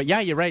season 4. But yeah,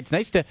 you're right. It's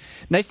nice to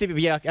actually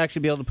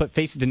be able to put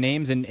faces to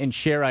names and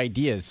share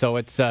ideas. So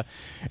it's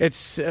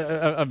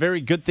a very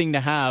good thing to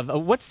have.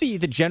 What's the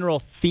general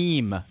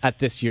theme at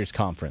this year's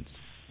conference?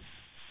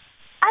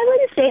 I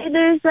wouldn't say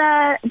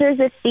there's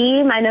a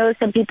theme. I know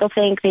some people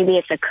think maybe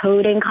it's a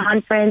coding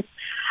conference.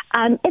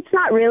 It's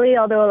not really,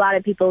 although a lot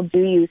of people do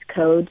use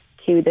codes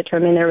to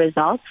determine their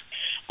results.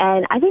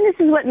 And I think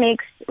this is what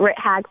makes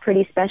RITHAC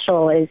pretty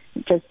special, is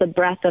just the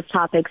breadth of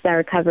topics that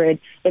are covered.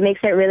 It makes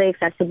it really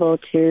accessible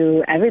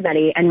to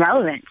everybody and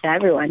relevant to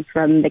everyone,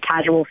 from the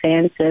casual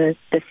fan to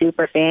the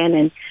super fan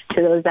and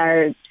to those that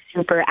are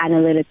super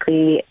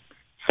analytically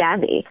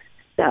savvy.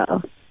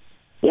 So,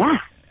 yeah.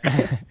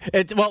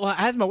 Well,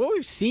 Asma, what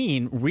we've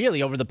seen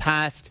really over the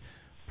past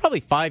probably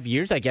 5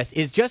 years, I guess,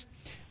 is just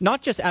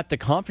not just at the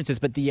conferences,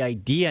 but the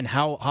idea and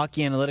how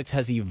Hockey Analytics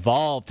has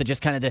evolved to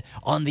just kind of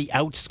on the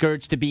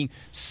outskirts, to being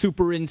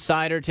super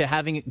insider, to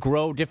having it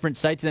grow different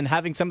sites, and then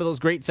having some of those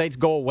great sites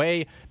go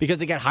away because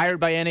they get hired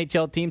by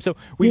NHL teams. So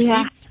we've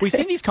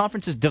seen these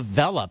conferences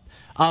develop.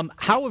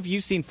 How have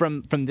you seen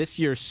from this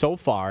year so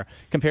far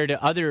compared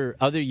to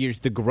other years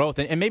the growth,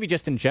 and maybe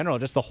just in general,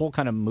 just the whole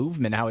kind of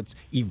movement, how it's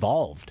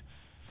evolved?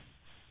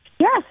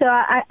 Yeah, so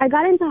I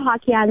got into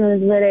Hockey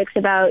Analytics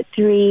about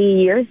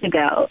 3 years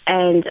ago,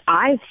 and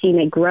I've seen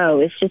it grow.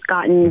 It's just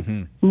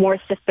gotten more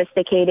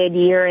sophisticated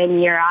year in,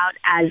 year out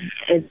as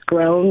it's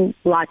grown.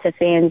 Lots of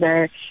fans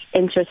are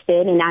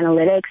interested in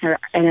analytics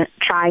and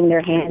trying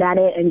their hand at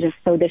it, and just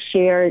so the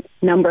sheer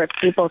number of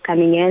people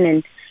coming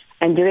in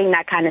and doing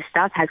that kind of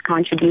stuff has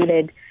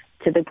contributed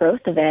to the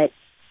growth of it.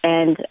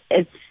 And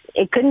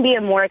it couldn't be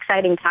a more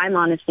exciting time,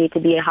 honestly, to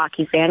be a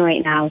hockey fan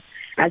right now,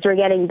 as we're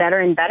getting better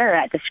and better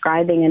at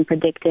describing and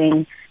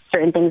predicting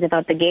certain things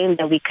about the game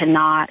that we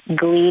cannot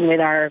glean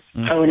with our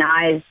own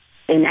eyes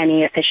in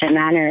any efficient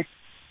manner.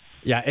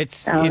 Yeah,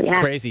 it's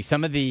crazy.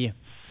 Some of the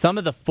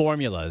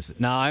formulas.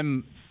 Now,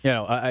 I'm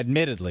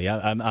admittedly,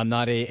 I'm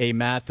not a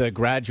math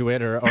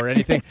graduate or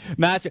anything.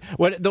 Master.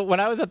 When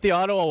I was at the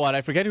Ottawa one,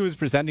 I forget who was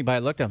presenting, but I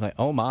looked, I'm like,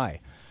 oh my.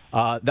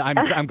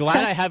 I'm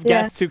glad I have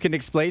guests who can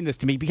explain this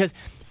to me, because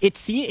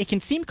it can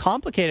seem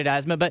complicated,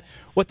 Asma, but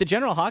what the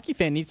general hockey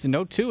fan needs to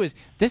know too is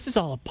this is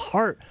all a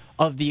part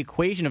of the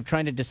equation of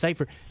trying to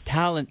decipher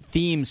talent,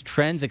 themes,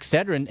 trends,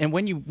 etc. And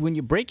when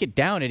you break it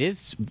down, it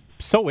is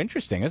so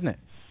interesting, isn't it?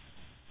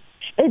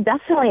 It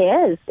definitely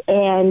is.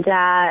 And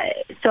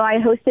so I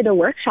hosted a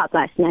workshop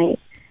last night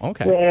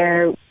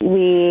where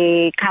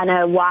we kind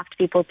of walked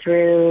people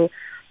through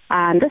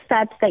the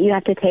steps that you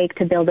have to take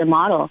to build a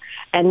model.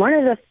 And one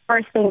of the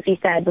first things he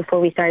said before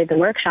we started the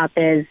workshop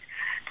is,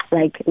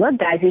 like, look,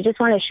 guys, we just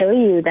want to show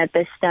you that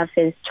this stuff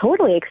is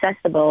totally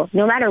accessible,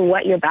 no matter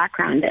what your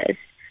background is.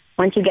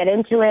 Once you get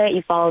into it,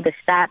 you follow the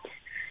steps.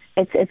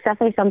 It's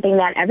definitely something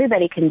that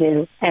everybody can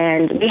do.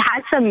 And we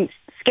had some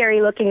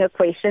scary-looking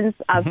equations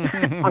on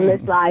the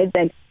slides,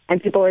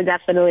 and people were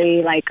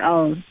definitely like,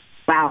 oh,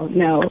 wow,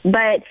 no.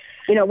 But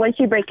once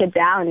you break it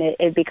down,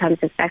 it becomes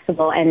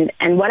accessible.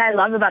 And what I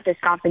love about this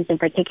conference in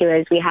particular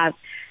is we have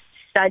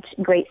such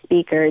great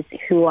speakers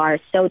who are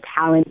so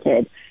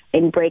talented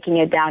in breaking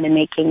it down and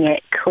making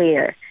it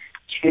clear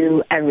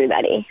to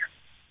everybody.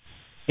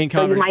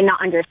 So you might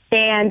not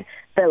understand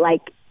the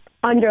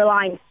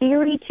underlying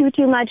theory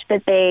too much,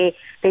 but they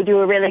do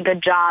a really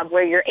good job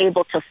where you're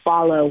able to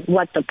follow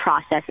what the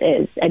process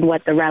is and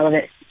what the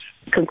relevant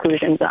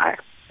conclusions are.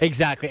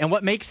 Exactly. And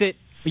what makes it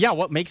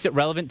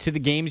relevant to the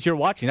games you're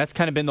watching? That's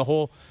kind of been the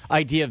whole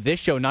idea of this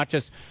show, not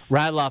just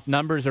rattle off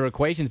numbers or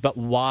equations, but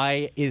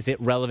why is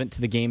it relevant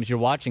to the games you're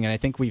watching? And I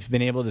think we've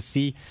been able to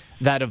see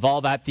that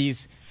evolve at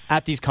these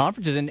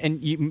conferences.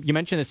 And you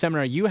mentioned the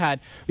seminar you had,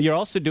 but you're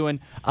also doing,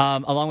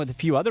 along with a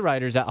few other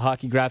writers at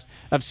Hockey Graphs,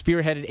 have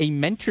spearheaded a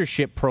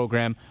mentorship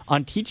program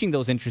on teaching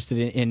those interested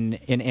in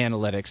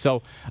analytics.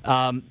 So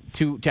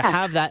to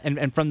have that,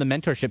 and from the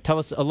mentorship, tell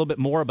us a little bit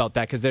more about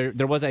that, because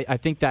there was, I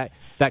think, that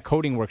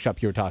coding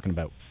workshop you were talking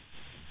about.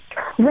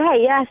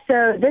 Right, yeah.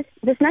 So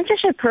this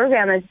mentorship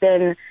program has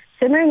been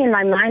simmering in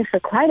my mind for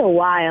quite a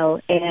while,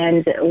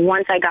 and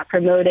once I got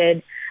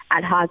promoted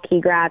at Hockey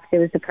Graphs, it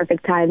was the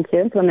perfect time to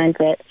implement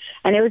it.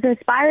 And it was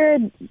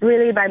inspired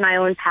really by my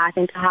own path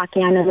into hockey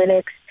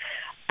analytics,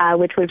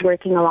 which was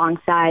working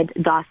alongside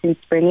Dawson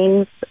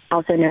Springings,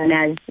 also known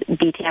as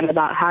DTM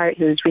About Heart,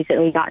 who's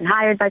recently gotten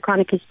hired by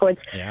Chronic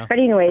Sports. Yeah. But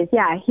anyways,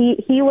 yeah,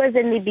 he was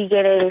in the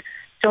beginning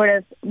sort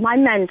of my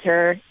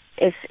mentor,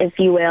 if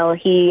you will.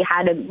 He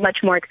had a much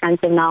more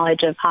extensive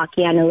knowledge of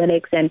hockey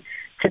analytics and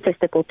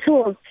statistical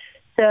tools.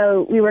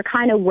 So we were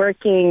kind of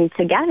working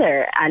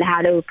together on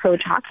how to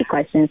approach hockey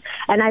questions.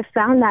 And I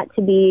found that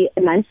to be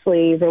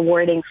immensely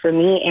rewarding for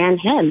me and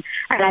him.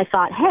 And I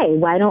thought, hey,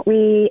 why don't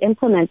we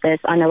implement this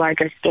on a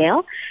larger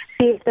scale?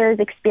 see if there's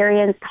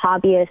experienced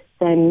hobbyists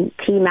and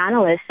team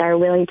analysts that are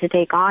willing to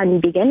take on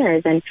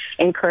beginners and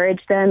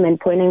encourage them and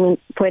point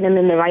them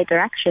in the right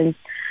direction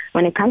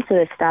when it comes to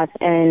this stuff.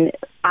 And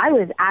I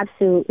was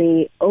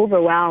absolutely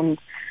overwhelmed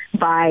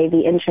by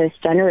the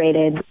interest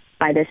generated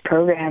by this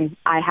program.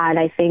 I had,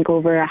 I think,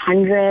 over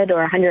 100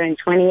 or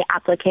 120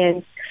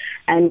 applicants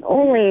and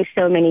only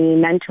so many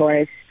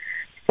mentors.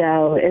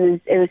 So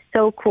it was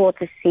so cool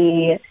to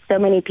see so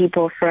many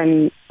people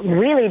from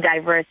really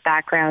diverse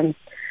backgrounds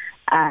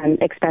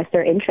express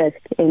their interest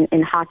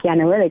in hockey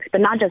analytics,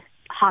 but not just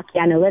hockey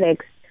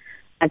analytics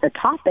as a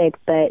topic,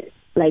 but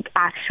like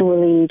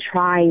actually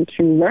trying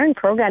to learn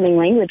programming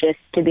languages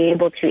to be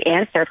able to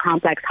answer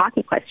complex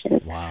hockey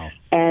questions. Wow.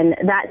 And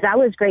that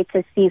was great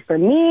to see for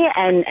me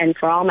and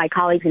for all my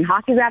colleagues in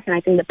HockeyGraphs, and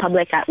I think the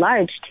public at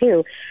large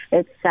too.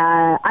 It's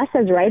us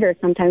as writers,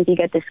 sometimes you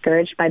get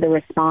discouraged by the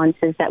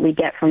responses that we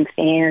get from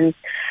fans.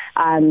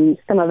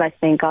 Some of us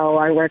think, oh,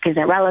 our work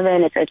isn't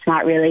relevant. It's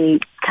not really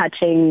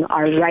touching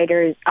our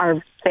writers,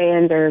 our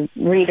fans or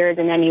readers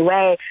in any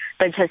way.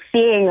 But just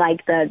seeing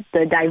like the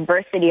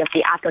diversity of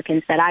the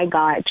applicants that I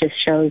got just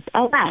shows,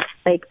 oh wow,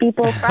 like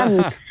people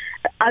from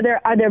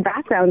other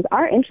backgrounds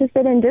are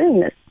interested in doing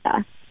this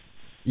stuff.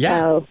 Yeah.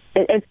 So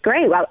it's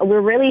great. We're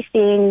really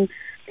seeing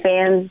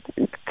fans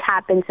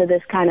tap into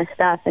this kind of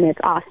stuff, and it's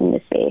awesome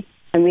to see.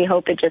 And we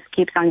hope it just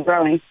keeps on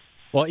growing.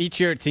 Well, each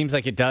year it seems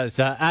like it does.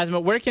 Asma,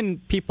 where can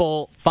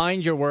people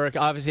find your work?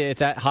 Obviously,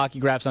 it's at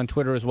HockeyGraphs on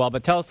Twitter as well.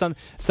 But tell us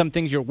some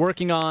things you're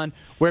working on,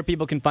 where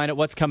people can find it,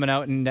 what's coming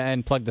out,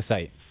 and plug the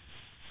site.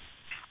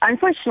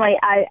 Unfortunately,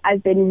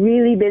 I've been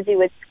really busy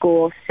with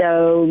school,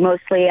 so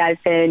mostly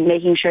I've been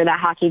making sure that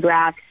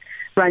HockeyGraphs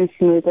runs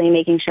smoothly,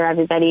 making sure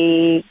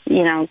everybody,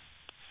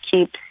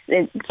 keeps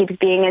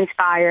being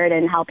inspired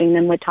and helping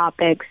them with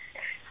topics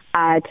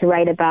to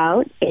write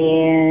about.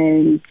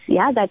 And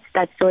yeah,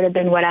 that's sort of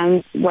been what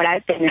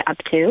I've been up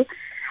to.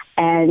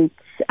 And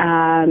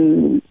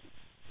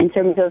in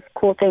terms of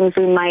cool things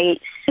we might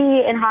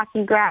see in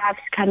HockeyGraphs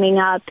coming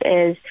up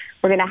is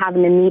we're going to have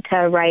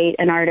Namita write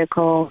an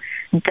article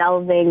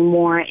delving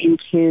more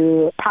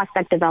into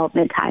prospect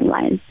development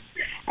timelines.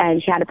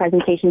 And she had a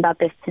presentation about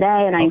this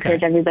today, and I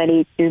encourage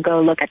everybody to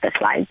go look at the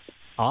slides.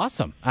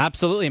 Awesome.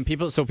 Absolutely. And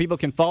people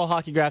can follow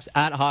HockeyGraphs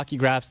at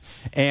HockeyGraphs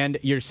and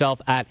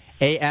yourself at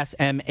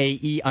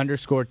ASMAE_TOUMI.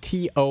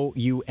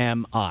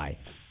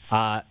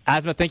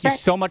 Asma, thank you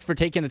so much for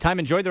taking the time.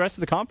 Enjoy the rest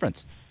of the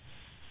conference.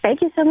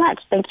 Thank you so much.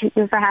 Thank you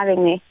for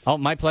having me. Oh,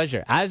 my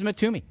pleasure. Asma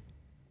Toomey,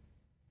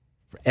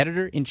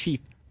 editor-in-chief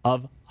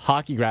of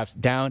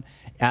HockeyGraphs down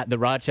at the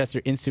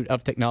Rochester Institute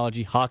of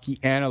Technology Hockey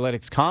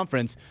Analytics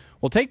Conference.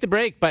 We'll take the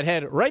break, but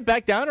head right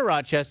back down to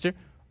Rochester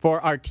for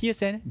our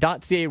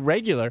TSN.ca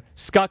regular,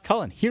 Scott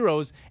Cullen,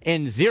 Heroes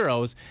and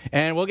Zeros,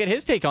 and we'll get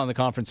his take on the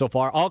conference so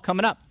far, all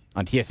coming up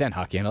on TSN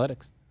Hockey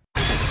Analytics.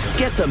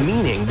 Get the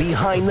meaning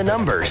behind the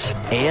numbers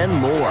and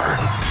more.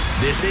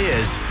 This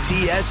is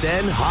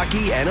TSN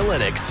Hockey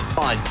Analytics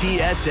on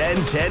TSN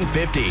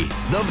 1050,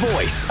 the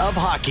voice of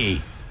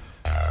hockey.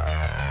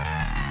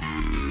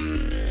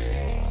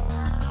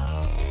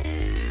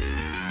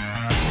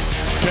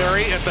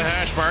 Perry at the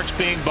hash marks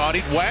being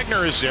bodied.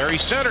 Wagner is there. He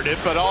centered it,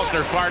 but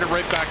Alsner fired it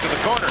right back to the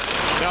corner.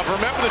 Now,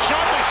 remember the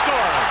shot they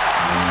scored.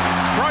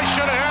 Price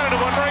should have had it.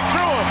 It went right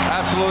through him.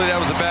 Absolutely, that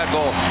was a bad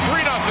goal.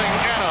 3-0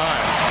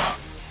 Anaheim.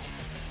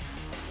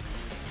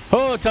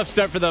 Oh, tough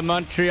start for the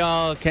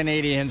Montreal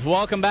Canadiens.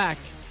 Welcome back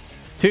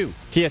to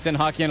TSN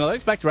Hockey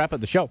Analytics. Back to wrap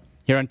up the show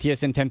here on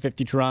TSN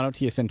 1050 Toronto,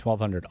 TSN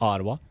 1200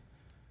 Ottawa,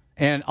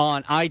 and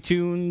on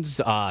iTunes,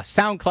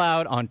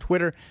 SoundCloud, on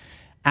Twitter,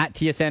 at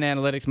TSN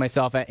Analytics,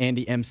 myself at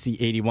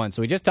AndyMC81.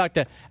 So we just talked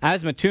to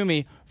Asma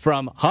Toomey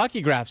from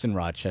HockeyGraphs in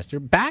Rochester.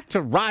 Back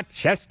to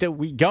Rochester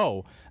we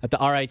go at the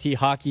RIT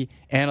Hockey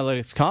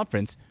Analytics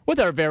Conference with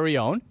our very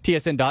own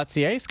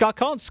TSN.ca, Scott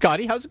Cullen.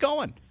 Scotty, how's it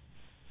going?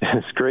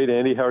 It's great,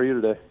 Andy. How are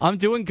you today? I'm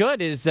doing good.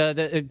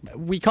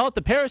 We call it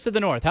the Paris of the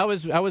North. How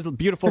is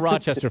beautiful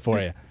Rochester for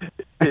you?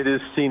 It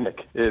is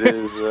scenic. It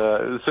is,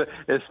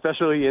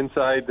 especially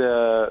inside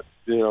the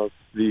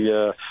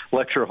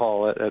lecture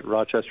hall at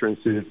Rochester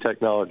Institute of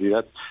Technology.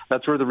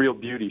 That's where the real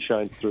beauty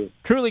shines through.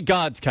 Truly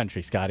God's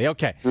country, Scotty.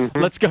 Okay,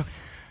 Let's go.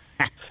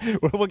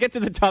 We'll get to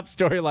the top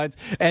storylines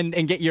and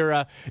get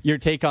your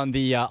take on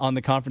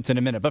the conference in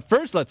a minute. But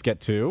first, let's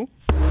get to...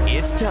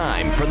 It's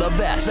time for the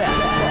best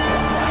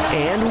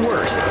and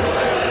worst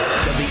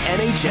of the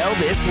NHL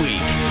this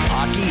week.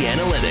 Hockey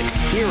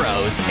Analytics,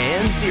 Heroes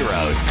and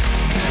Zeros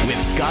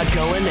with Scott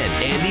Cullen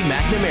and Andy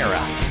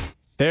McNamara.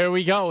 There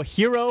we go.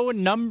 Hero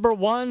number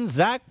one,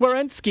 Zach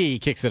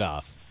Werenski kicks it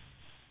off.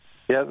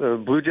 Yeah,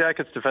 the Blue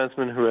Jackets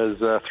defenseman who has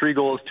 3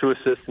 goals, 2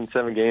 assists in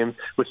 7 games,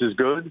 which is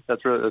good.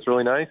 That's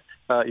really nice.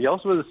 He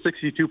also has a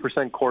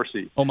 62%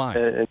 Corsi. Oh my!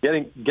 And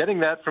getting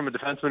that from a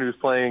defenseman who's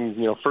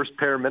playing first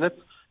pair minutes,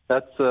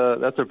 that's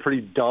a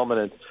pretty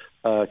dominant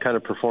kind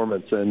of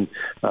performance. And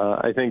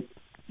I think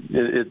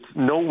it's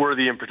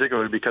noteworthy in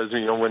particular because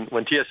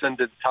when TSN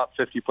did top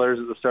 50 players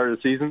at the start of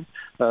the season,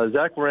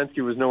 Zach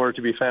Werenski was nowhere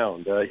to be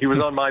found. He was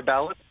on my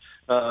ballot.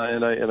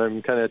 and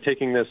I'm kind of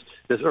taking this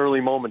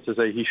early moment to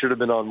say he should have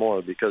been on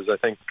more, because I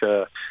think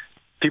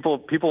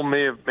people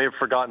may have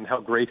forgotten how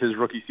great his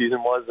rookie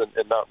season was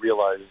and not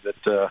realized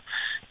that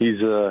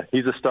he's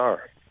a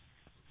star.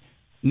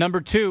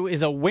 Number 2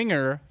 is a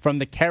winger from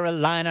the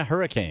Carolina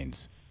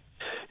Hurricanes.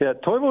 Yeah,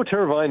 Toivo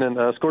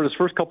Teravainen scored his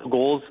first couple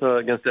goals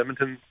against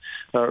Edmonton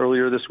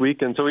earlier this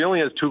week, and so he only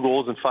has 2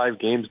 goals in 5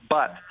 games,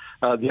 but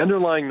the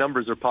underlying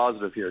numbers are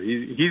positive here.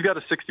 He's got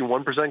a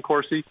 61%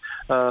 Corsi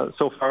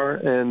so far,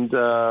 and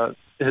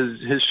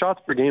his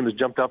shots per game has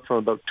jumped up from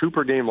about 2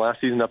 per game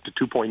last season up to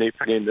 2.8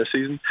 per game this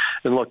season.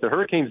 And look, the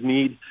Hurricanes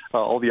need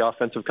all the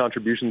offensive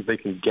contributions they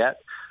can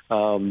get.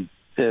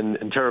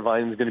 And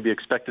Teravainen is going to be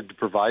expected to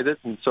provide it.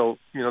 And so,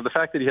 the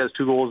fact that he has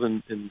 2 goals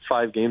in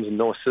 5 games and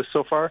no assists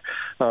so far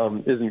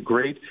isn't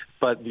great,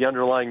 but the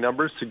underlying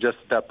numbers suggest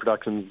that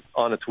production's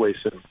on its way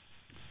soon.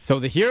 So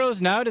the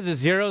heroes now to the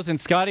zeros, and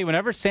Scotty,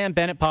 whenever Sam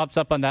Bennett pops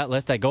up on that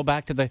list, I go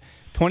back to the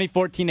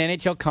 2014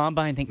 NHL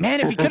Combine and think,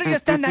 man, if he could have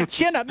just done that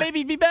chin-up, maybe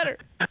he'd be better.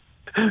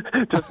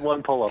 Just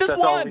one pull-up. Just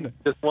one,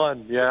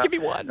 yeah. Just give me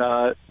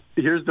one.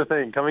 Here's the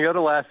thing. Coming out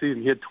of last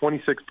season, he had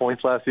 26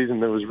 points last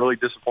season. That was really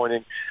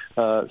disappointing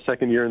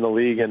second year in the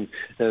league, and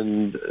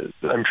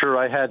I'm sure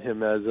I had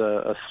him as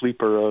a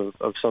sleeper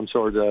of some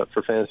sort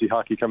for fantasy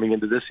hockey coming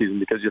into this season,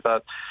 because you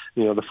thought,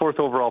 the 4th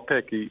overall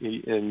pick,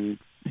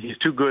 he's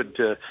too good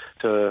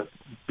to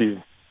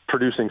be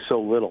producing so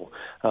little.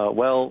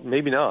 Well,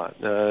 maybe not.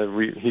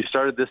 He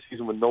started this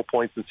season with no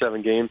points in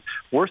 7 games.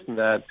 Worse than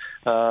that,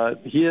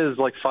 he has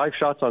like 5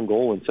 shots on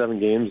goal in 7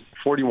 games,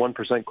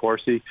 41%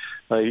 Corsi.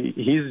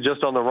 He's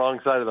just on the wrong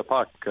side of the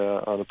puck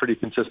on a pretty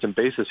consistent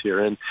basis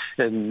here.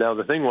 And now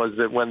the thing was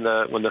that when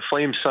the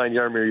Flames signed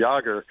Jaromir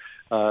Jagr,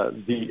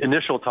 the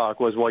initial talk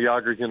was, well,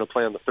 Jagr's going to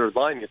play on the 3rd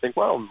line. You think,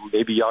 well,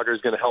 maybe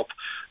Jagr's going to help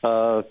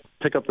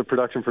pick up the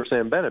production for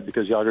Sam Bennett,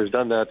 because Jagr's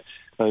done that,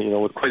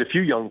 with quite a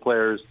few young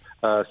players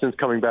since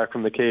coming back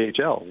from the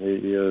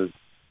KHL.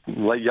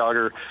 Let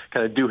Jagr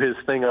kind of do his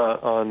thing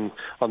on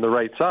the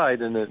right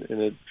side, and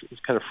it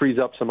kind of frees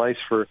up some ice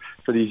for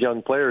these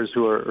young players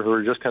who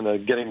are just kind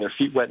of getting their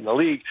feet wet in the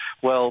league.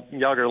 Well,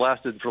 Jagr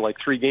lasted for like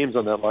 3 games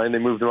on that line. They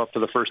moved him up to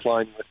the first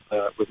line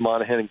with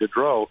Monahan and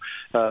Gaudreau.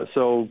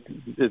 So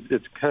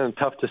it's kind of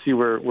tough to see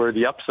where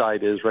the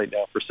upside is right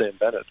now for Sam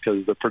Bennett,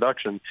 because the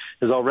production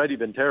has already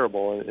been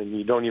terrible, and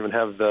you don't even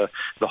have the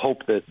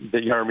hope that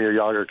Jaromir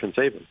Jagr can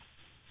save him.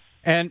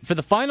 And for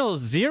the final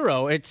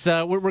 0, it's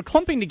we're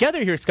clumping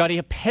together here, Scotty,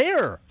 a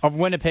pair of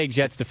Winnipeg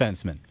Jets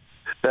defensemen.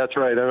 That's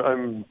right.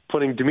 I'm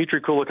putting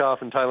Dmitry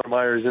Kulikov and Tyler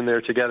Myers in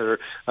there together,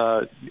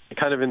 kind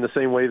of in the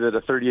same way that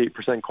a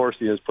 38%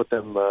 Corsi has put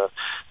them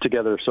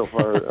together so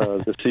far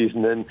this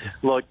season. And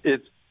look,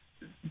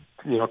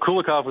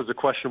 Kulikov was a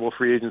questionable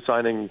free agent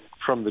signing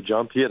from the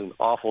jump. He had an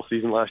awful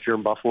season last year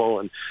in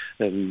Buffalo,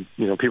 and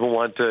people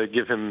want to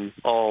give him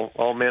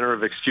all manner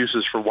of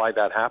excuses for why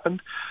that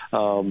happened.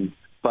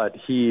 But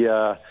he,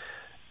 the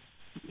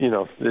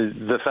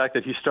fact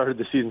that he started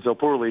the season so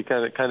poorly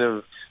kind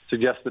of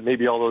suggests that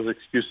maybe all those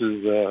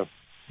excuses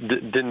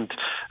didn't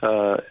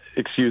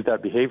excuse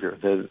that behavior.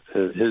 That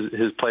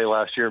his play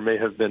last year may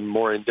have been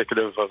more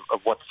indicative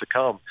of what's to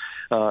come.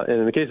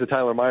 And in the case of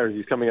Tyler Myers,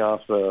 he's coming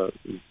off, a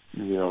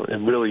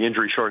really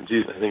injury-shortened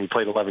season. I think he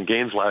played 11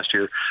 games last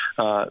year.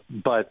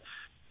 But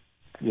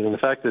the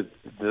fact that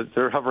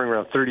they're hovering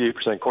around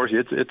 38% Corsi,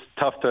 it's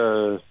tough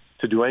to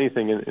do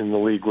anything in the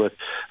league with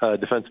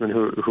defensemen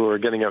who are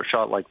getting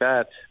outshot like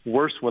that.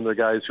 Worse when they're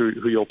guys who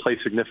you'll play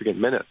significant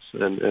minutes,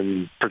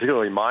 and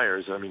particularly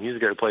Myers. I mean, he's a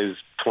guy who plays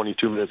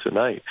 22 minutes a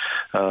night.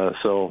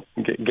 So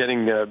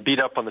getting beat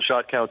up on the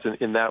shot counts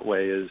in that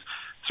way is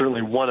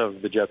certainly one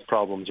of the Jets'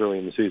 problems early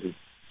in the season.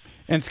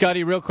 And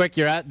Scotty, real quick,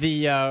 you're at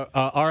the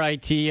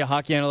RIT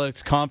Hockey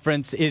Analytics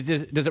Conference.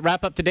 Does it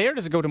wrap up today, or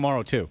does it go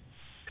tomorrow too?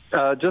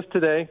 Just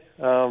today.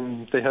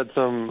 They had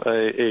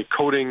a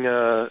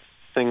coding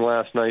thing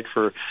last night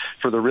for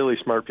the really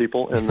smart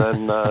people, and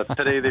then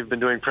today they've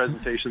been doing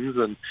presentations,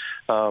 and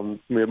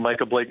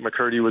Micah Blake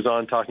McCurdy was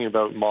on talking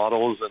about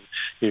models, and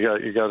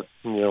you got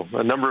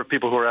a number of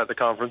people who are at the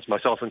conference,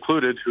 myself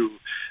included, who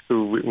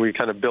we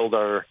kind of build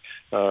our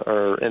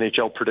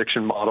NHL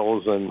prediction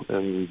models,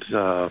 and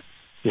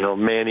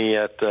Manny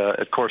at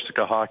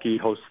Corsica Hockey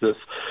hosts this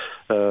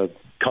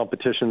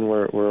competition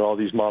where all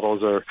these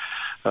models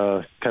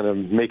are kind of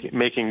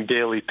making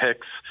daily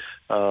picks,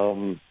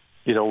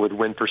 with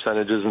win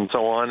percentages and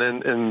so on.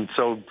 And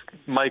so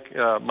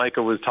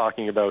Micah was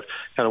talking about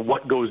kind of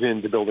what goes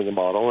into building a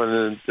model,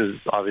 and it is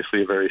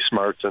obviously a very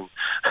smart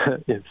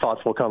and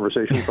thoughtful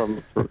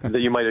conversation that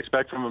you might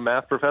expect from a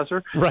math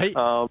professor. Right.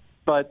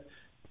 But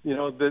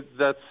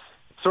that's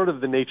sort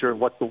of the nature of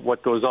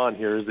what goes on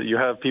here, is that you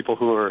have people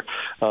who are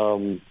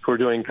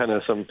doing kind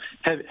of some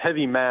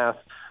heavy math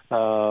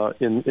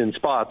in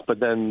spots, but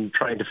then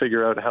trying to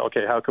figure out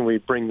how can we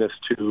bring this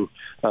to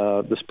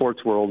the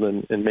sports world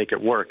and make it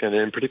work. And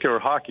in particular,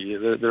 hockey,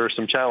 there are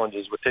some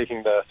challenges with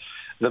taking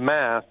the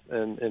math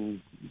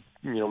and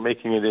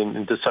making it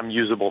into some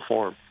usable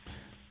form.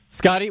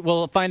 Scotty,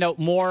 we'll find out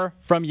more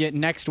from you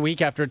next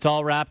week after it's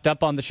all wrapped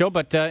up on the show,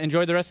 but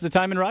enjoy the rest of the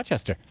time in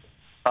Rochester.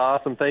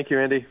 Awesome. Thank you,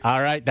 Andy.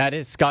 All right. That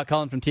is Scott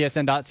Cullen from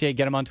TSN.ca.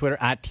 Get him on Twitter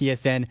at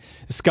TSN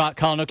Scott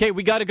Cullen. Okay,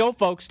 we got to go,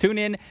 folks. Tune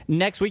in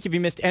next week. If you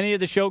missed any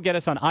of the show, get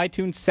us on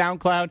iTunes,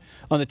 SoundCloud,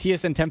 on the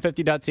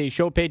TSN1050.ca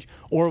show page,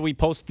 or we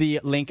post the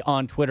link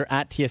on Twitter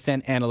at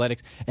TSN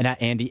Analytics and at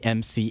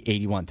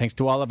AndyMC81. Thanks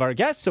to all of our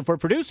guests. So for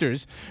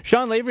producers,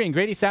 Sean Lavery and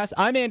Grady Sass,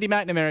 I'm Andy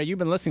McNamara. You've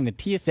been listening to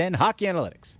TSN Hockey Analytics.